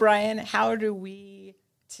 So, Brian, how do we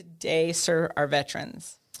today serve our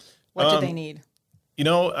veterans? What do they need? You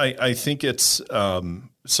know, I think it's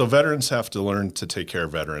so veterans have to learn to take care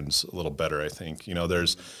of veterans a little better. I think, you know,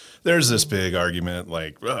 there's this big argument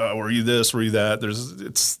like, oh, were you this, were you that?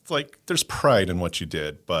 It's like there's pride in what you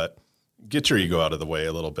did, but get your ego out of the way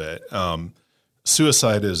a little bit.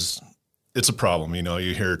 Suicide it's a problem. You know,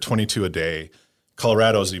 you hear 22 a day.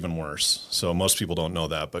 Colorado's even worse. So most people don't know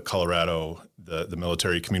that, but Colorado, the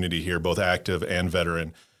military community here, both active and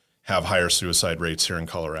veteran, have higher suicide rates here in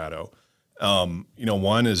Colorado. You know,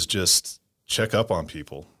 one is just check up on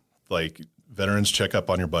people. Like veterans, check up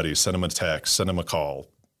on your buddies, send them a text, send them a call,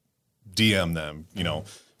 DM them, you know,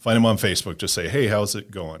 find them on Facebook, just say, hey, how's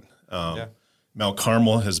it going? Mount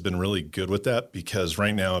Carmel has been really good with that because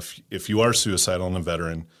right now, if you are suicidal and a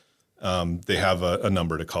veteran, they have a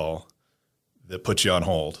number to call that puts you on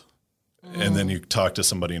hold. And then you talk to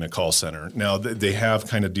somebody in a call center. Now they have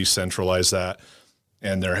kind of decentralized that.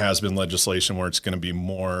 And there has been legislation where it's going to be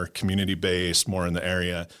more community-based, more in the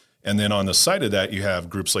area. And then on the side of that, you have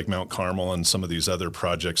groups like Mount Carmel and some of these other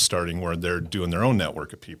projects starting where they're doing their own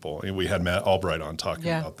network of people. And we had Matt Albright on talking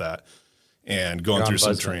about that and going through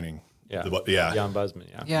some training. Yeah. Jan Busman.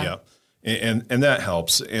 Yeah. And that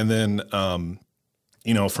helps. And then,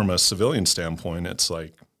 you know, from a civilian standpoint, it's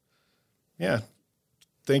like, yeah,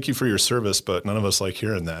 thank you for your service, but none of us like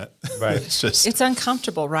hearing that. Right. It's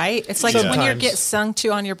uncomfortable, right? It's like when you get sung to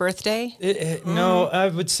on your birthday. No, I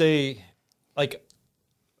would say like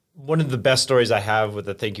one of the best stories I have with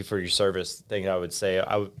the thank you for your service thing, I would say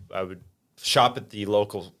I would shop at the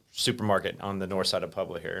local supermarket on the north side of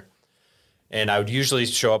Pueblo here. And I would usually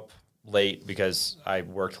show up late because I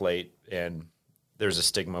worked late and there's a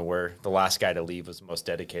stigma where the last guy to leave was the most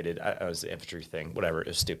dedicated. I was the infantry thing, whatever. It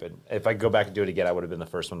was stupid. If I could go back and do it again, I would have been the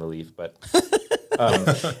first one to leave. But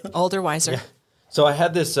Older, wiser. Yeah. So I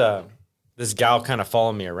had this this gal kind of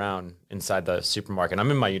follow me around inside the supermarket.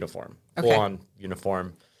 I'm in my uniform, full on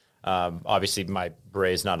uniform. Obviously, my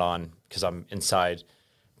beret's not on because I'm inside.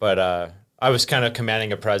 But I was kind of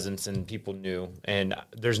commanding a presence, and people knew. And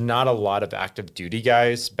there's not a lot of active duty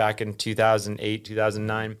guys back in 2008,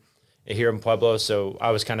 2009. Here in Pueblo, so I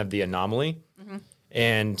was kind of the anomaly.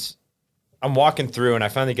 And I'm walking through, and I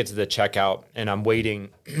finally get to the checkout, and I'm waiting.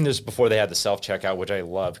 This is before they had the self-checkout, which I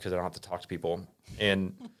love because I don't have to talk to people.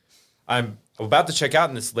 And I'm about to check out,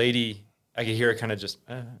 and this lady, I could hear her kind of just,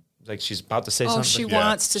 like she's about to say something. She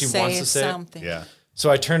wants to say something. Yeah. So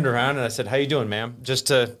I turned around, and I said, how you doing, ma'am? Just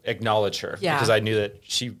to acknowledge her. Yeah. Because I knew that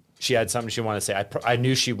she had something she wanted to say. I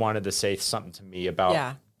knew she wanted to say something to me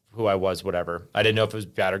about who I was, whatever. I didn't know if it was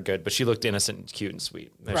bad or good, but she looked innocent and cute and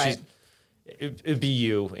sweet. And right. It'd be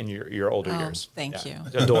you in your older years. Thank you.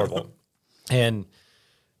 Adorable. And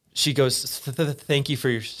she goes, thank you for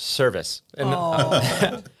your service.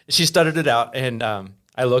 And she stuttered it out. And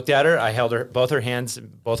I looked at her. I held her, both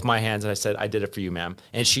my hands, and I said, I did it for you, ma'am.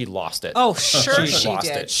 And she lost it. Oh, sure she lost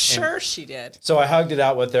did. it. Sure she did. So I hugged it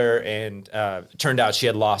out with her, and it turned out she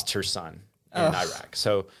had lost her son in Iraq.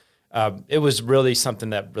 So it was really something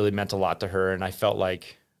that really meant a lot to her, and I felt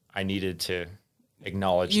like I needed to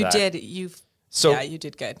acknowledge that. You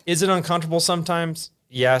did good. Is it uncomfortable sometimes?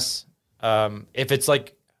 Yes. If it's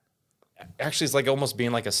like actually it's like almost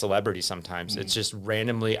being like a celebrity sometimes. It's just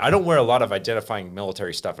randomly. I don't wear a lot of identifying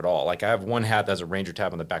military stuff at all. Like I have one hat that has a Ranger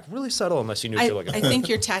tab on the back, really subtle unless you knew what you're looking for. I think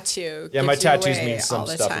your tattoo. Yeah, my gives you tattoos away mean some all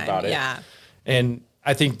the stuff time. about it. Yeah. And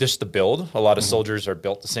I think just the build. A lot of soldiers are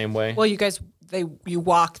built the same way. Well, you guys, you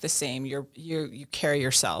walk the same. You carry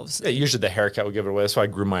yourselves. Yeah, usually the haircut would give it away. That's why I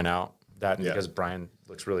grew mine out. That and because Brian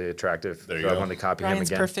looks really attractive. There you so go. I wanted to copy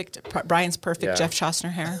Brian's him again. perfect. Brian's perfect. Yeah. Jeff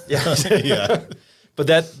Chostner hair. Yeah. But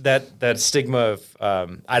that stigma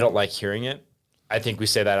of I don't like hearing it. I think we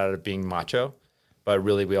say that out of being macho, but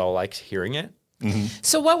really we all like hearing it.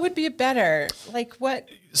 So what would be better? Like what?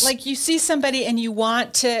 Like you see somebody and you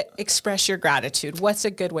want to express your gratitude. What's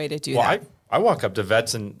a good way to do that? I walk up to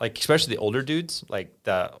vets and like especially the older dudes, like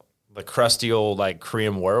the crusty old like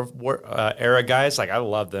Korean War era guys. Like I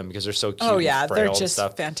love them because they're so cute. Oh yeah, and frail they're and just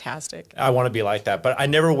stuff. fantastic. I want to be like that, but I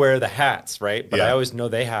never wear the hats, right? But I always know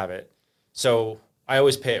they have it, so I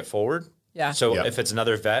always pay it forward. Yeah. So if it's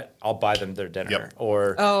another vet, I'll buy them their dinner,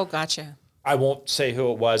 or Oh, gotcha. I won't say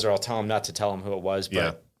who it was, or I'll tell them not to tell them who it was.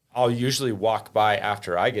 But I'll usually walk by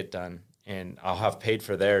after I get done, and I'll have paid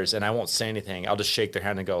for theirs, and I won't say anything. I'll just shake their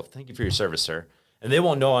hand and go, "Thank you for your service, sir." And they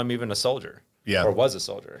won't know I'm even a soldier, or was a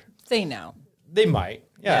soldier. They know. They might,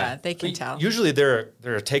 Yeah, they can But tell. Usually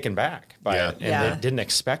they're taken back by it, and Yeah. they didn't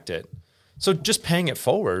expect it. So just paying it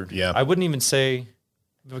forward. Yeah. I wouldn't even say,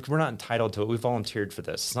 look, we're not entitled to it. We volunteered for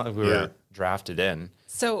this. It's not like we were drafted in.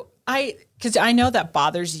 So because I know that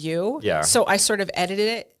bothers you. Yeah. So I sort of edited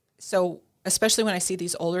it. So especially when I see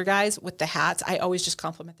these older guys with the hats, I always just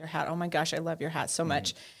compliment their hat. Oh my gosh, I love your hat so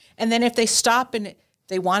much. And then if they stop and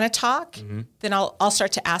they want to talk, then I'll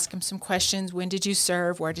start to ask them some questions. When did you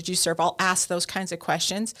serve? Where did you serve? I'll ask those kinds of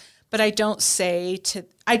questions, but I don't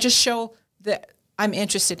I just show that I'm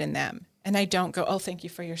interested in them. And I don't go, oh, thank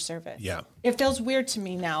you for your service. Yeah. It feels weird to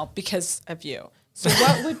me now because of you. So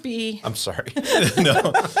what would be... I'm sorry.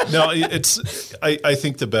 No, I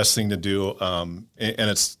think the best thing to do, and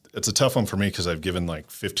it's a tough one for me because I've given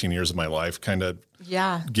like 15 years of my life kind of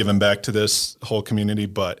given back to this whole community,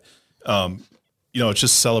 but it's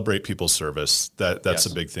just celebrate people's service. That's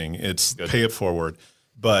a big thing. It's pay it forward.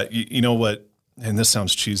 But you know what, and this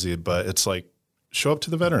sounds cheesy, but it's like show up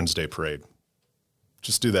to the Veterans Day parade.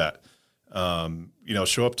 Just do that.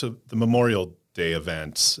 Show up to the Memorial Day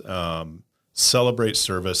events, celebrate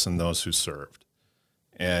service and those who served.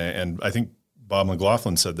 And I think Bob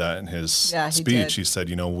McLaughlin said that in his speech. He said,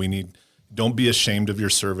 don't be ashamed of your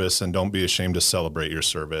service and don't be ashamed to celebrate your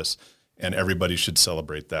service. And everybody should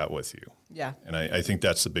celebrate that with you. Yeah. And I think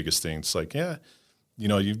that's the biggest thing. It's like,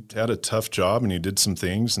 you had a tough job and you did some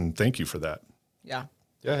things and thank you for that. Yeah.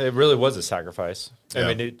 Yeah, it really was a sacrifice. Yeah.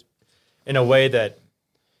 I mean, in a way that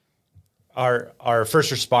our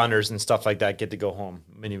first responders and stuff like that get to go home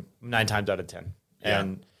 9 times out of 10.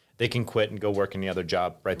 And they can quit and go work any other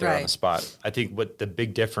job right there on the spot. I think what the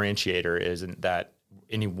big differentiator isn't that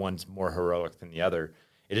anyone's more heroic than the other.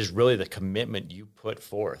 It is really the commitment you put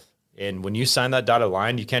forth. And when you sign that dotted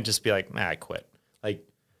line, you can't just be like, I quit. Like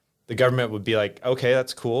the government would be like, okay,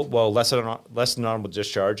 that's cool. Well, less than honorable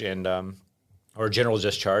discharge and or general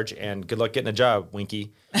discharge, and good luck getting a job,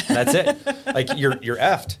 Winky. And that's it. Like you're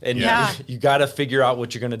effed, and you got to figure out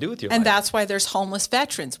what you're going to do with your life. And that's why there's homeless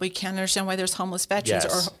veterans. We can't understand why there's homeless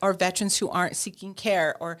veterans or veterans who aren't seeking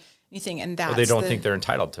care or anything. And that's they don't think they're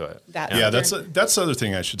entitled to it. That's the other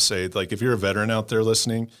thing I should say. Like if you're a veteran out there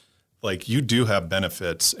listening, like you do have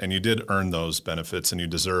benefits and you did earn those benefits and you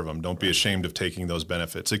deserve them. Don't be ashamed of taking those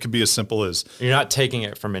benefits. It could be as simple as you're not taking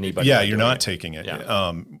it from anybody. Yeah, you're not taking it.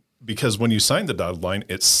 Yeah. Because when you sign the dotted line,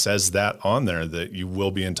 it says that on there that you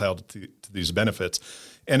will be entitled to these benefits.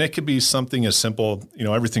 And it could be something as simple,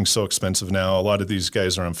 everything's so expensive now. A lot of these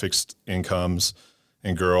guys are on fixed incomes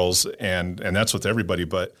and girls, and that's with everybody.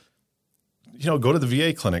 But, go to the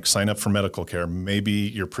VA clinic, sign up for medical care. Maybe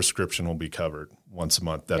your prescription will be covered once a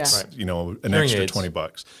month. That's, an Hearing extra aids.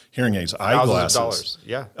 $20. Hearing aids, eyeglasses.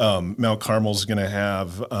 Yeah. Mount Carmel's going to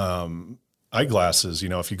have eyeglasses.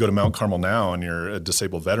 If you go to Mount Carmel now and you're a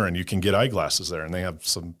disabled veteran, you can get eyeglasses there, and they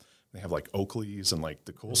have like Oakley's and like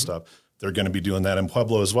the cool stuff. They're going to be doing that in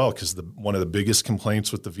Pueblo as well, because one of the biggest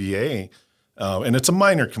complaints with the VA, and it's a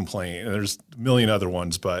minor complaint, and there's a million other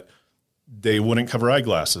ones, but they wouldn't cover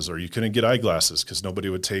eyeglasses, or you couldn't get eyeglasses because nobody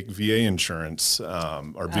would take VA insurance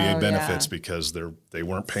or VA benefits because they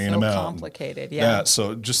weren't paying them out. Complicated, yeah.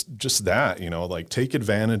 So just that, like take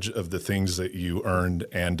advantage of the things that you earned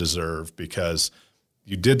and deserve, because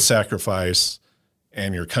you did sacrifice,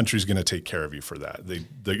 and your country's going to take care of you for that.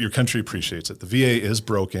 Your country appreciates it. The VA is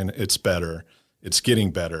broken. It's better. It's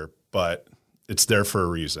getting better, but it's there for a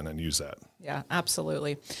reason, and use that. Yeah,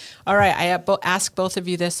 absolutely. All right. I ask both of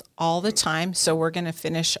you this all the time. So we're going to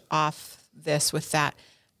finish off this with that.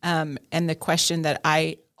 And the question that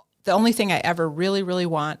the only thing I ever really, really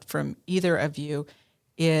want from either of you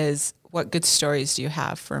is, what good stories do you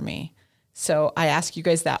have for me? So I ask you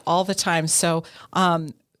guys that all the time. So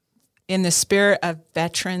in the spirit of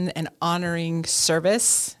veteran and honoring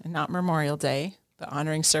service, and not Memorial Day, but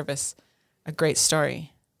honoring service, a great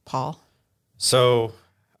story. Paul? So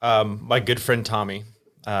my good friend Tommy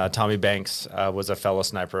Banks was a fellow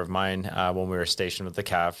sniper of mine when we were stationed with the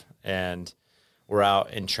Cav, and we're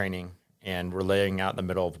out in training, and we're laying out in the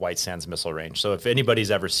middle of White Sands Missile Range. So if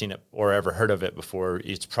anybody's ever seen it or ever heard of it before,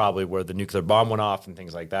 it's probably where the nuclear bomb went off and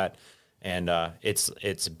things like that. And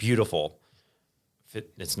it's beautiful.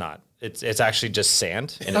 It's not. It's actually just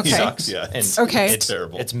sand, and it sucks. Yeah, and it's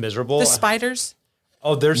terrible. It's miserable. The spiders?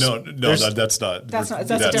 Oh, that's not. That's a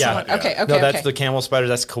different one. Okay. No, that's the camel spider.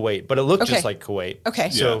 That's Kuwait, but it looked just like Kuwait. Okay.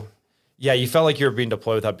 So, you felt like you were being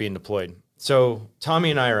deployed without being deployed. So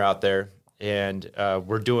Tommy and I are out there, and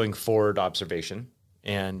we're doing forward observation.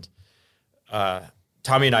 And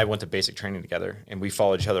Tommy and I went to basic training together, and we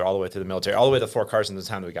followed each other all the way through the military, all the way to Fort Carson the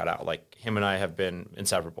time that we got out. Like, him and I have been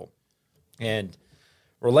inseparable. And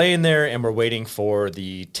we're laying there, and we're waiting for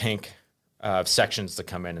the tank sections to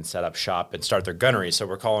come in and set up shop and start their gunnery. So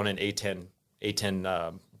we're calling in A-10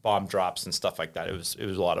 bomb drops and stuff like that. It was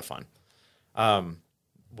a lot of fun.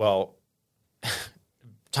 Well,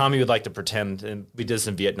 Tommy would like to pretend, and we did this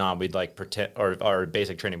in Vietnam, we'd like pretend, or our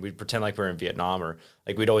basic training, we'd pretend like we're in Vietnam, or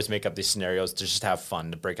like we'd always make up these scenarios to just have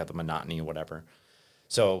fun, to break up the monotony or whatever.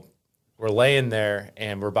 So we're laying there,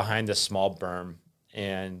 and we're behind this small berm,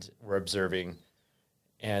 and we're observing,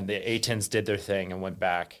 and the A-10s did their thing and went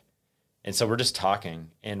back. And so we're just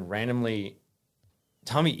talking, and randomly,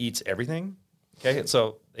 Tommy eats everything. Okay,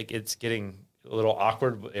 so it's getting a little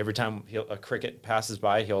awkward every time a cricket passes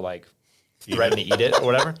by. He'll like threaten to eat it or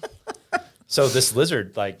whatever. So this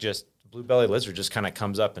lizard, like just blue-bellied lizard, just kind of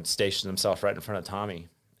comes up and stations himself right in front of Tommy,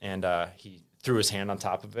 and he threw his hand on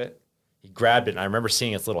top of it. He grabbed it, and I remember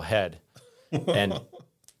seeing its little head, and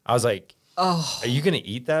I was like, "Oh, are you gonna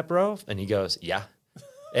eat that, bro?" And he goes, "Yeah,"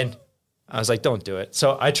 and I was like, "Don't do it."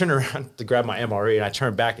 So I turned around to grab my MRE, and I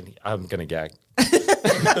turned back, and I'm going to gag.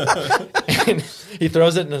 And he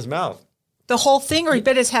throws it in his mouth. The whole thing, or he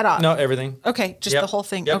bit his head off? No, everything. Okay, just the whole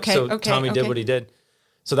thing. Yep. Okay, so Tommy did what he did.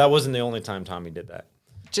 So that wasn't the only time Tommy did that.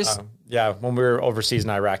 Just when we were overseas in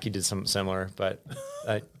Iraq, he did something similar. But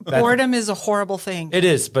boredom is a horrible thing. It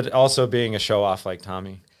is, but also being a show-off like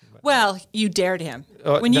Tommy. Well, you dared him.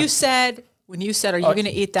 When you said, "Are you going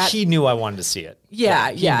to eat that?" He knew I wanted to see it.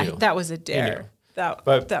 Yeah, knew. that was a dare.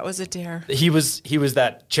 That was a dare. He was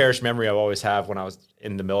that cherished memory I always have when I was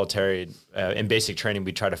in the military. In basic training,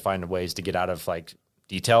 we try to find ways to get out of like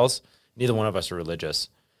details. Neither one of us are religious,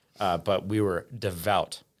 but we were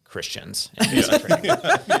devout Christians in basic training.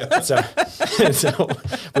 So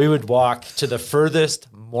we would walk to the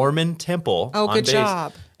furthest Mormon temple. Oh, good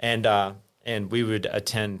job. And we would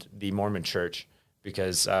attend the Mormon church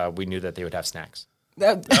because we knew that they would have snacks.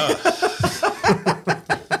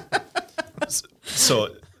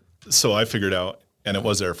 So I figured out, and it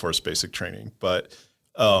was Air Force basic training, but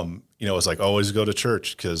it was like always go to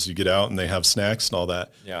church because you get out and they have snacks and all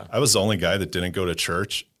that. Yeah. I was the only guy that didn't go to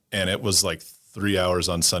church, and it was like 3 hours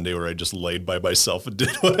on Sunday where I just laid by myself and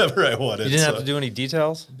did whatever I wanted. You didn't have to do any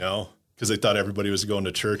details? No, because they thought everybody was going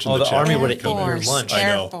to church. And the Army would have eaten your lunch. I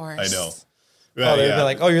know. They'd be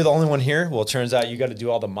like, "Oh, you're the only one here." Well, it turns out you got to do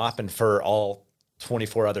all the mopping for all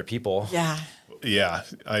 24 other people. Yeah. Yeah,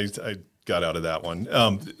 I got out of that one.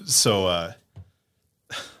 So I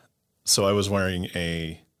was wearing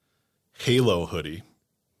a Halo hoodie.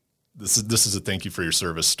 This is a thank you for your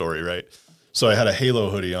service story, right? So I had a Halo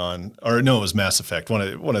hoodie on, or no, it was Mass Effect, one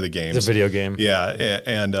of the games. The video game. Yeah,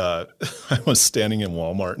 and I was standing in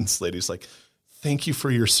Walmart, and this lady's like, "Thank you for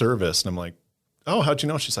your service," and I'm like, "Oh, how'd you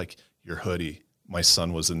know?" She's like, "Your hoodie. My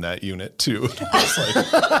son was in that unit too."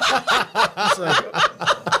 I was like,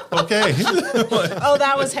 okay. Oh,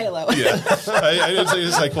 that was Halo. Yeah. I didn't say,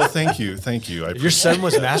 it's like, well, thank you. Your son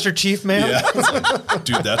was Master Chief, man? Yeah. Like,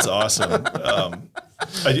 dude, that's awesome.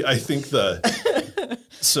 I think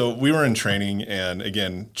so we were in training, and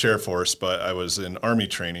again, Chair Force, but I was in Army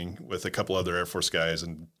training with a couple other Air Force guys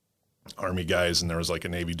and Army guys, and there was like a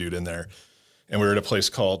Navy dude in there. And we were at a place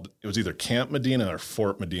called, it was either Camp Medina or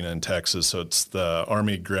Fort Medina in Texas. So it's the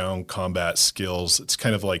Army Ground Combat Skills. It's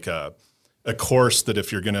kind of like a course that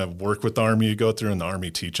if you're going to work with the Army, you go through and the Army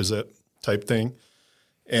teaches it type thing.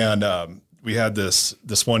 And we had this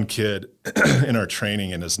one kid in our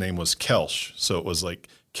training, and his name was Kelsch. So it was like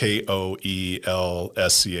Koelsch,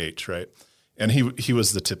 right? And he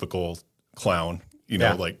was the typical clown,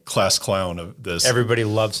 like class clown of this. Everybody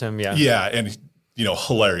loves him. Yeah. Yeah. And,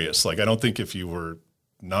 hilarious. Like, I don't think if you were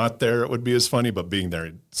not there, it would be as funny, but being there,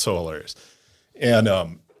 it's so hilarious. And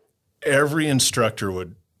every instructor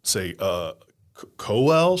would say,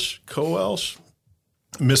 Coelsh,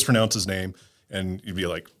 mispronounce his name. And you'd be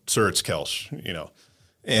like, sir, it's Kelsch,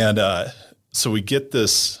 And so we get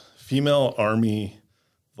this female Army,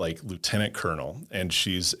 like lieutenant colonel, and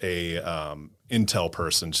she's a intel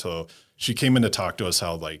person. So she came in to talk to us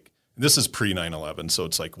how, like, this is pre 9/11. So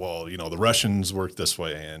it's like, well, the Russians work this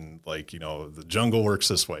way, and like, the jungle works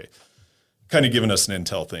this way, kind of giving us an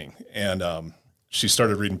intel thing. And she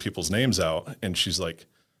started reading people's names out, and she's like,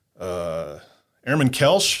 Airman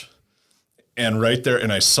Kelsch. And right there,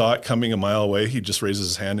 and I saw it coming a mile away, he just raises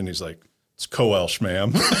his hand and he's like, it's Coelsh,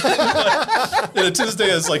 ma'am. And to this day,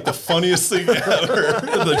 it's like the funniest thing ever.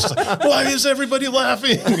 And they're just like, why is everybody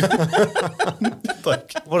laughing?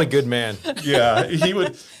 Like, what a good man. Yeah, and he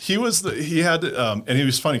was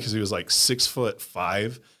funny because he was like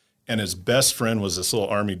 6'5", and his best friend was this little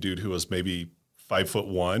Army dude who was maybe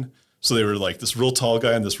 5'1". So they were like this real tall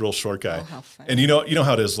guy and this real short guy. Oh, how funny. And you know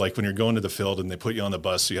how it is, like when you're going to the field and they put you on the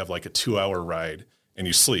bus, so you have like a 2-hour ride and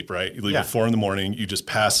you sleep, right? You leave at 4 a.m, you just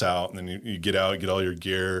pass out, and then you get out, get all your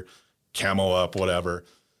gear, camo up, whatever.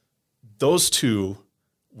 Those two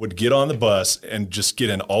would get on the bus and just get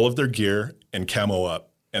in all of their gear and camo up,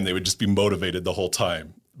 and they would just be motivated the whole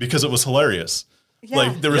time because it was hilarious. Yeah.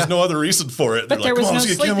 Like there was no other reason for it. But they're like, come on, let's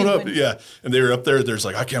get camoed up. When... Yeah. And they were up there. There's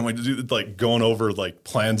like, I can't wait to do like going over like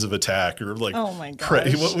plans of attack or like, oh my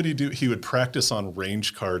gosh. What would he do? He would practice on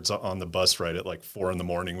range cards on the bus ride at like 4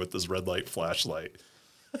 a.m. with his red light flashlight.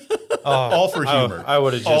 All for humor. I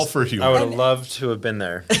would have all for humor. I would have loved to have been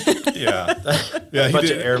there. Yeah. A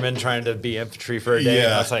bunch of airmen trying to be infantry for a day. Yeah.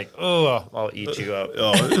 And I was like, oh, I'll eat you up.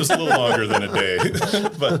 It was a little longer than a day.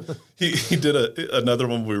 But he did another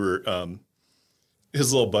one. We were,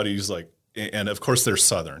 his little buddies, like, and of course they're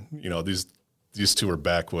Southern, these two are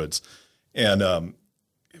backwoods. And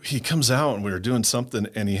he comes out and we were doing something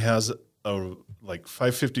and he has a like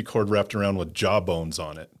 550 cord wrapped around with jawbones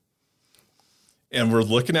on it. And we're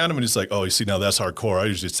looking at him and he's like, oh, you see, now that's hardcore. I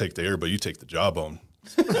usually just take the ear, but you take the jawbone.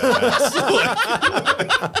 I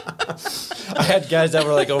had guys that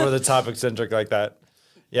were like over the top eccentric like that.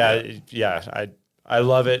 Yeah. I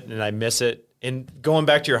love it and I miss it. And going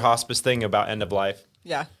back to your hospice thing about end of life.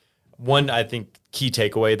 Yeah. One, I think, key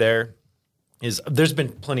takeaway there is there's been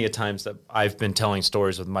plenty of times that I've been telling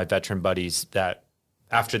stories with my veteran buddies that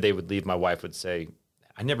after they would leave, my wife would say,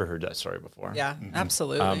 I never heard that story before. Yeah,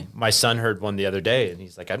 absolutely. My son heard one the other day and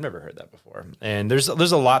he's like, I've never heard that before. And there's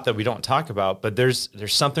a lot that we don't talk about, but there's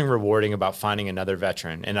something rewarding about finding another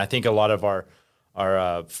veteran. And I think a lot of our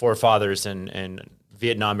forefathers and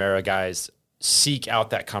Vietnam era guys seek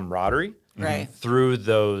out that camaraderie. Right. Through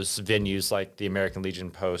those venues like the American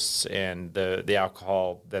Legion posts and the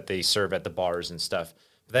alcohol that they serve at the bars and stuff.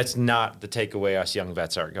 But that's not the takeaway us young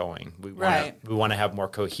vets are going. We want to have more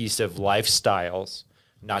cohesive lifestyles,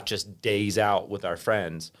 not just days out with our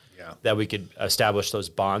friends, that we could establish those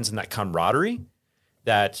bonds and that camaraderie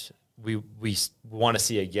that we want to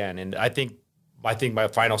see again. And I think my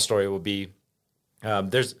final story will be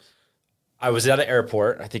I was at an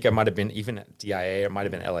airport. I think I might have been even at DIA. It might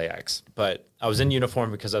have been LAX. But I was in uniform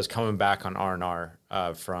because I was coming back on R&R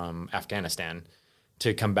from Afghanistan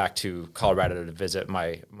to come back to Colorado to visit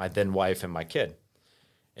my then wife and my kid.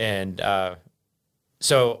 And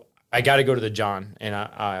so I got to go to the John, and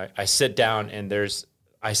I sit down, and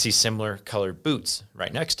I see similar colored boots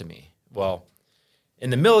right next to me. Well, in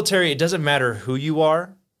the military, it doesn't matter who you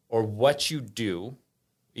are or what you do.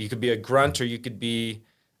 You could be a grunt or you could be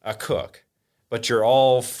a cook, but you're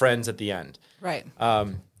all friends at the end. Right.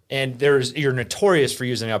 And you're notorious for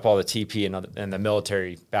using up all the TP in the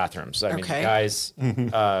military bathrooms. I mean, guys,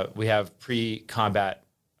 we have pre-combat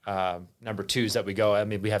number 2s that we go. I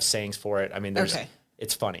mean, we have sayings for it. I mean,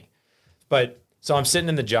 it's funny. But so I'm sitting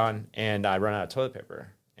in the John and I run out of toilet paper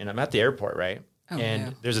and I'm at the airport, right?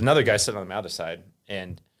 There's another guy sitting on the other side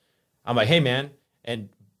and I'm like, hey man. And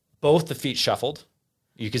both the feet shuffled.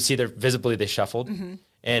 You could see they shuffled. Mm-hmm.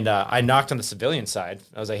 And I knocked on the civilian side.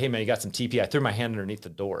 I was like, hey, man, you got some TP? I threw my hand underneath the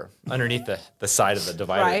door, underneath the side of the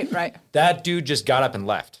divider. Right. That dude just got up and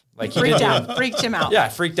left. Like freaked him out. Yeah,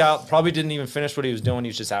 freaked out. Probably didn't even finish what he was doing. He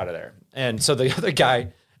was just out of there. And so the other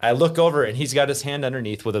guy, I look over, and he's got his hand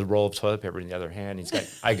underneath with a roll of toilet paper in the other hand. He's like,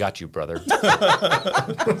 I got you, brother.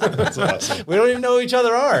 That's awesome. We don't even know who each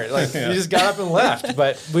other are. Like, he just got up and left.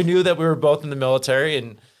 But we knew that we were both in the military,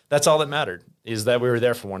 and that's all that mattered, is that we were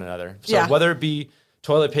there for one another. So whether it be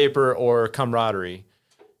toilet paper or camaraderie,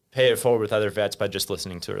 pay it forward with other vets by just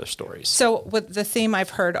listening to their stories. So with the theme I've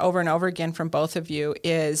heard over and over again from both of you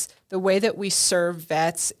is the way that we serve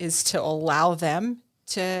vets is to allow them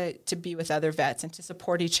to be with other vets and to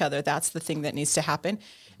support each other. That's the thing that needs to happen.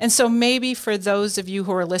 And so maybe for those of you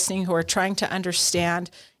who are listening, who are trying to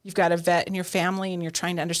understand, you've got a vet in your family and you're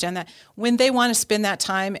trying to understand that, when they want to spend that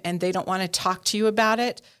time and they don't want to talk to you about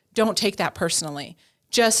it, don't take that personally.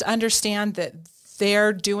 Just understand that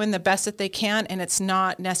they're doing the best that they can, and it's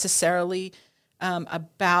not necessarily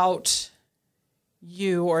about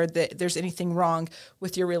you or that there's anything wrong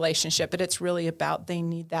with your relationship, but it's really about they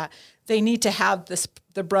need that. They need to have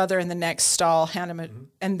the brother in the next stall hand them,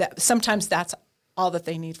 and that sometimes that's all that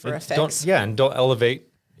they need for a fix. And don't elevate.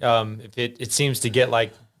 If it seems to get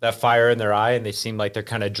like that fire in their eye, and they seem like they're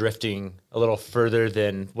kind of drifting a little further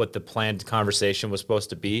than what the planned conversation was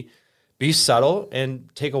supposed to be subtle and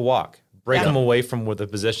take a walk. Break them away from the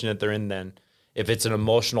position that they're in then. If it's an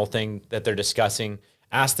emotional thing that they're discussing,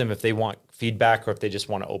 ask them if they want feedback or if they just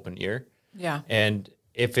want an open ear. Yeah. And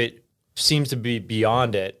if it seems to be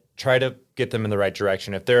beyond it, try to get them in the right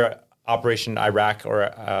direction. If they're Operation Iraq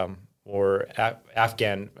or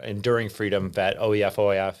Afghan Enduring Freedom vet,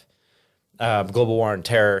 OEF, Global War on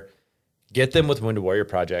Terror, get them with Wounded Warrior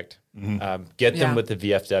Project. Get them with the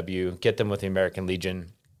VFW. Get them with the American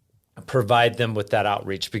Legion. Provide them with that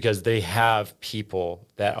outreach, because they have people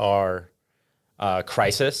that are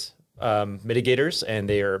crisis mitigators, and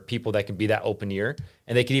they are people that can be that open ear,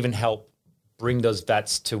 and they can even help bring those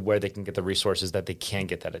vets to where they can get the resources that they can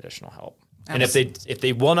get that additional help. Absolutely. And if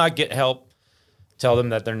they will not get help, tell them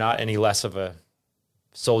that they're not any less of a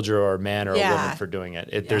soldier or a man or a woman for doing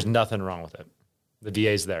it. There's nothing wrong with it. The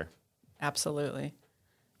VA's there. Absolutely.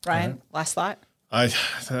 Brian, last thought?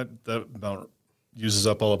 That about uses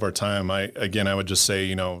up all of our time. I would just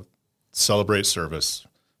say, celebrate service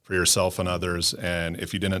for yourself and others. And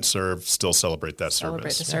if you didn't serve, still celebrate that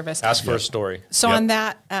Celebrate service. the service. Ask for a story. So on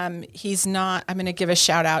that, I'm going to give a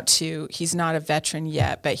shout out to, he's not a veteran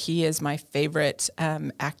yet, but he is my favorite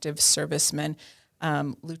active serviceman,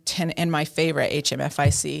 Lieutenant, and my favorite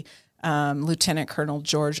HMFIC, Lieutenant Colonel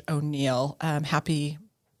George O'Neill. Happy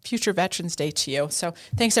future Veterans Day to you. So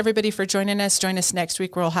thanks everybody for joining us. Join us next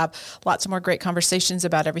week where we'll have lots of more great conversations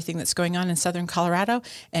about everything that's going on in Southern Colorado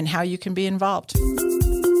and how you can be involved.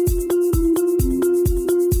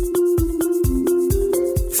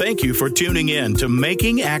 Thank you for tuning in to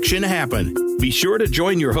Making Action Happen. Be sure to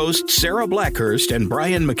join your hosts Sarah Blackhurst and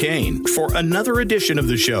Brian McCain for another edition of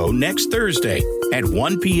the show next Thursday at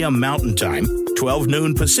 1 p.m. Mountain Time, 12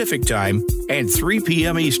 noon Pacific Time, and 3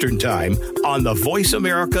 p.m. Eastern Time on the Voice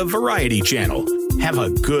America Variety Channel. Have a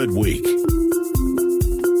good week.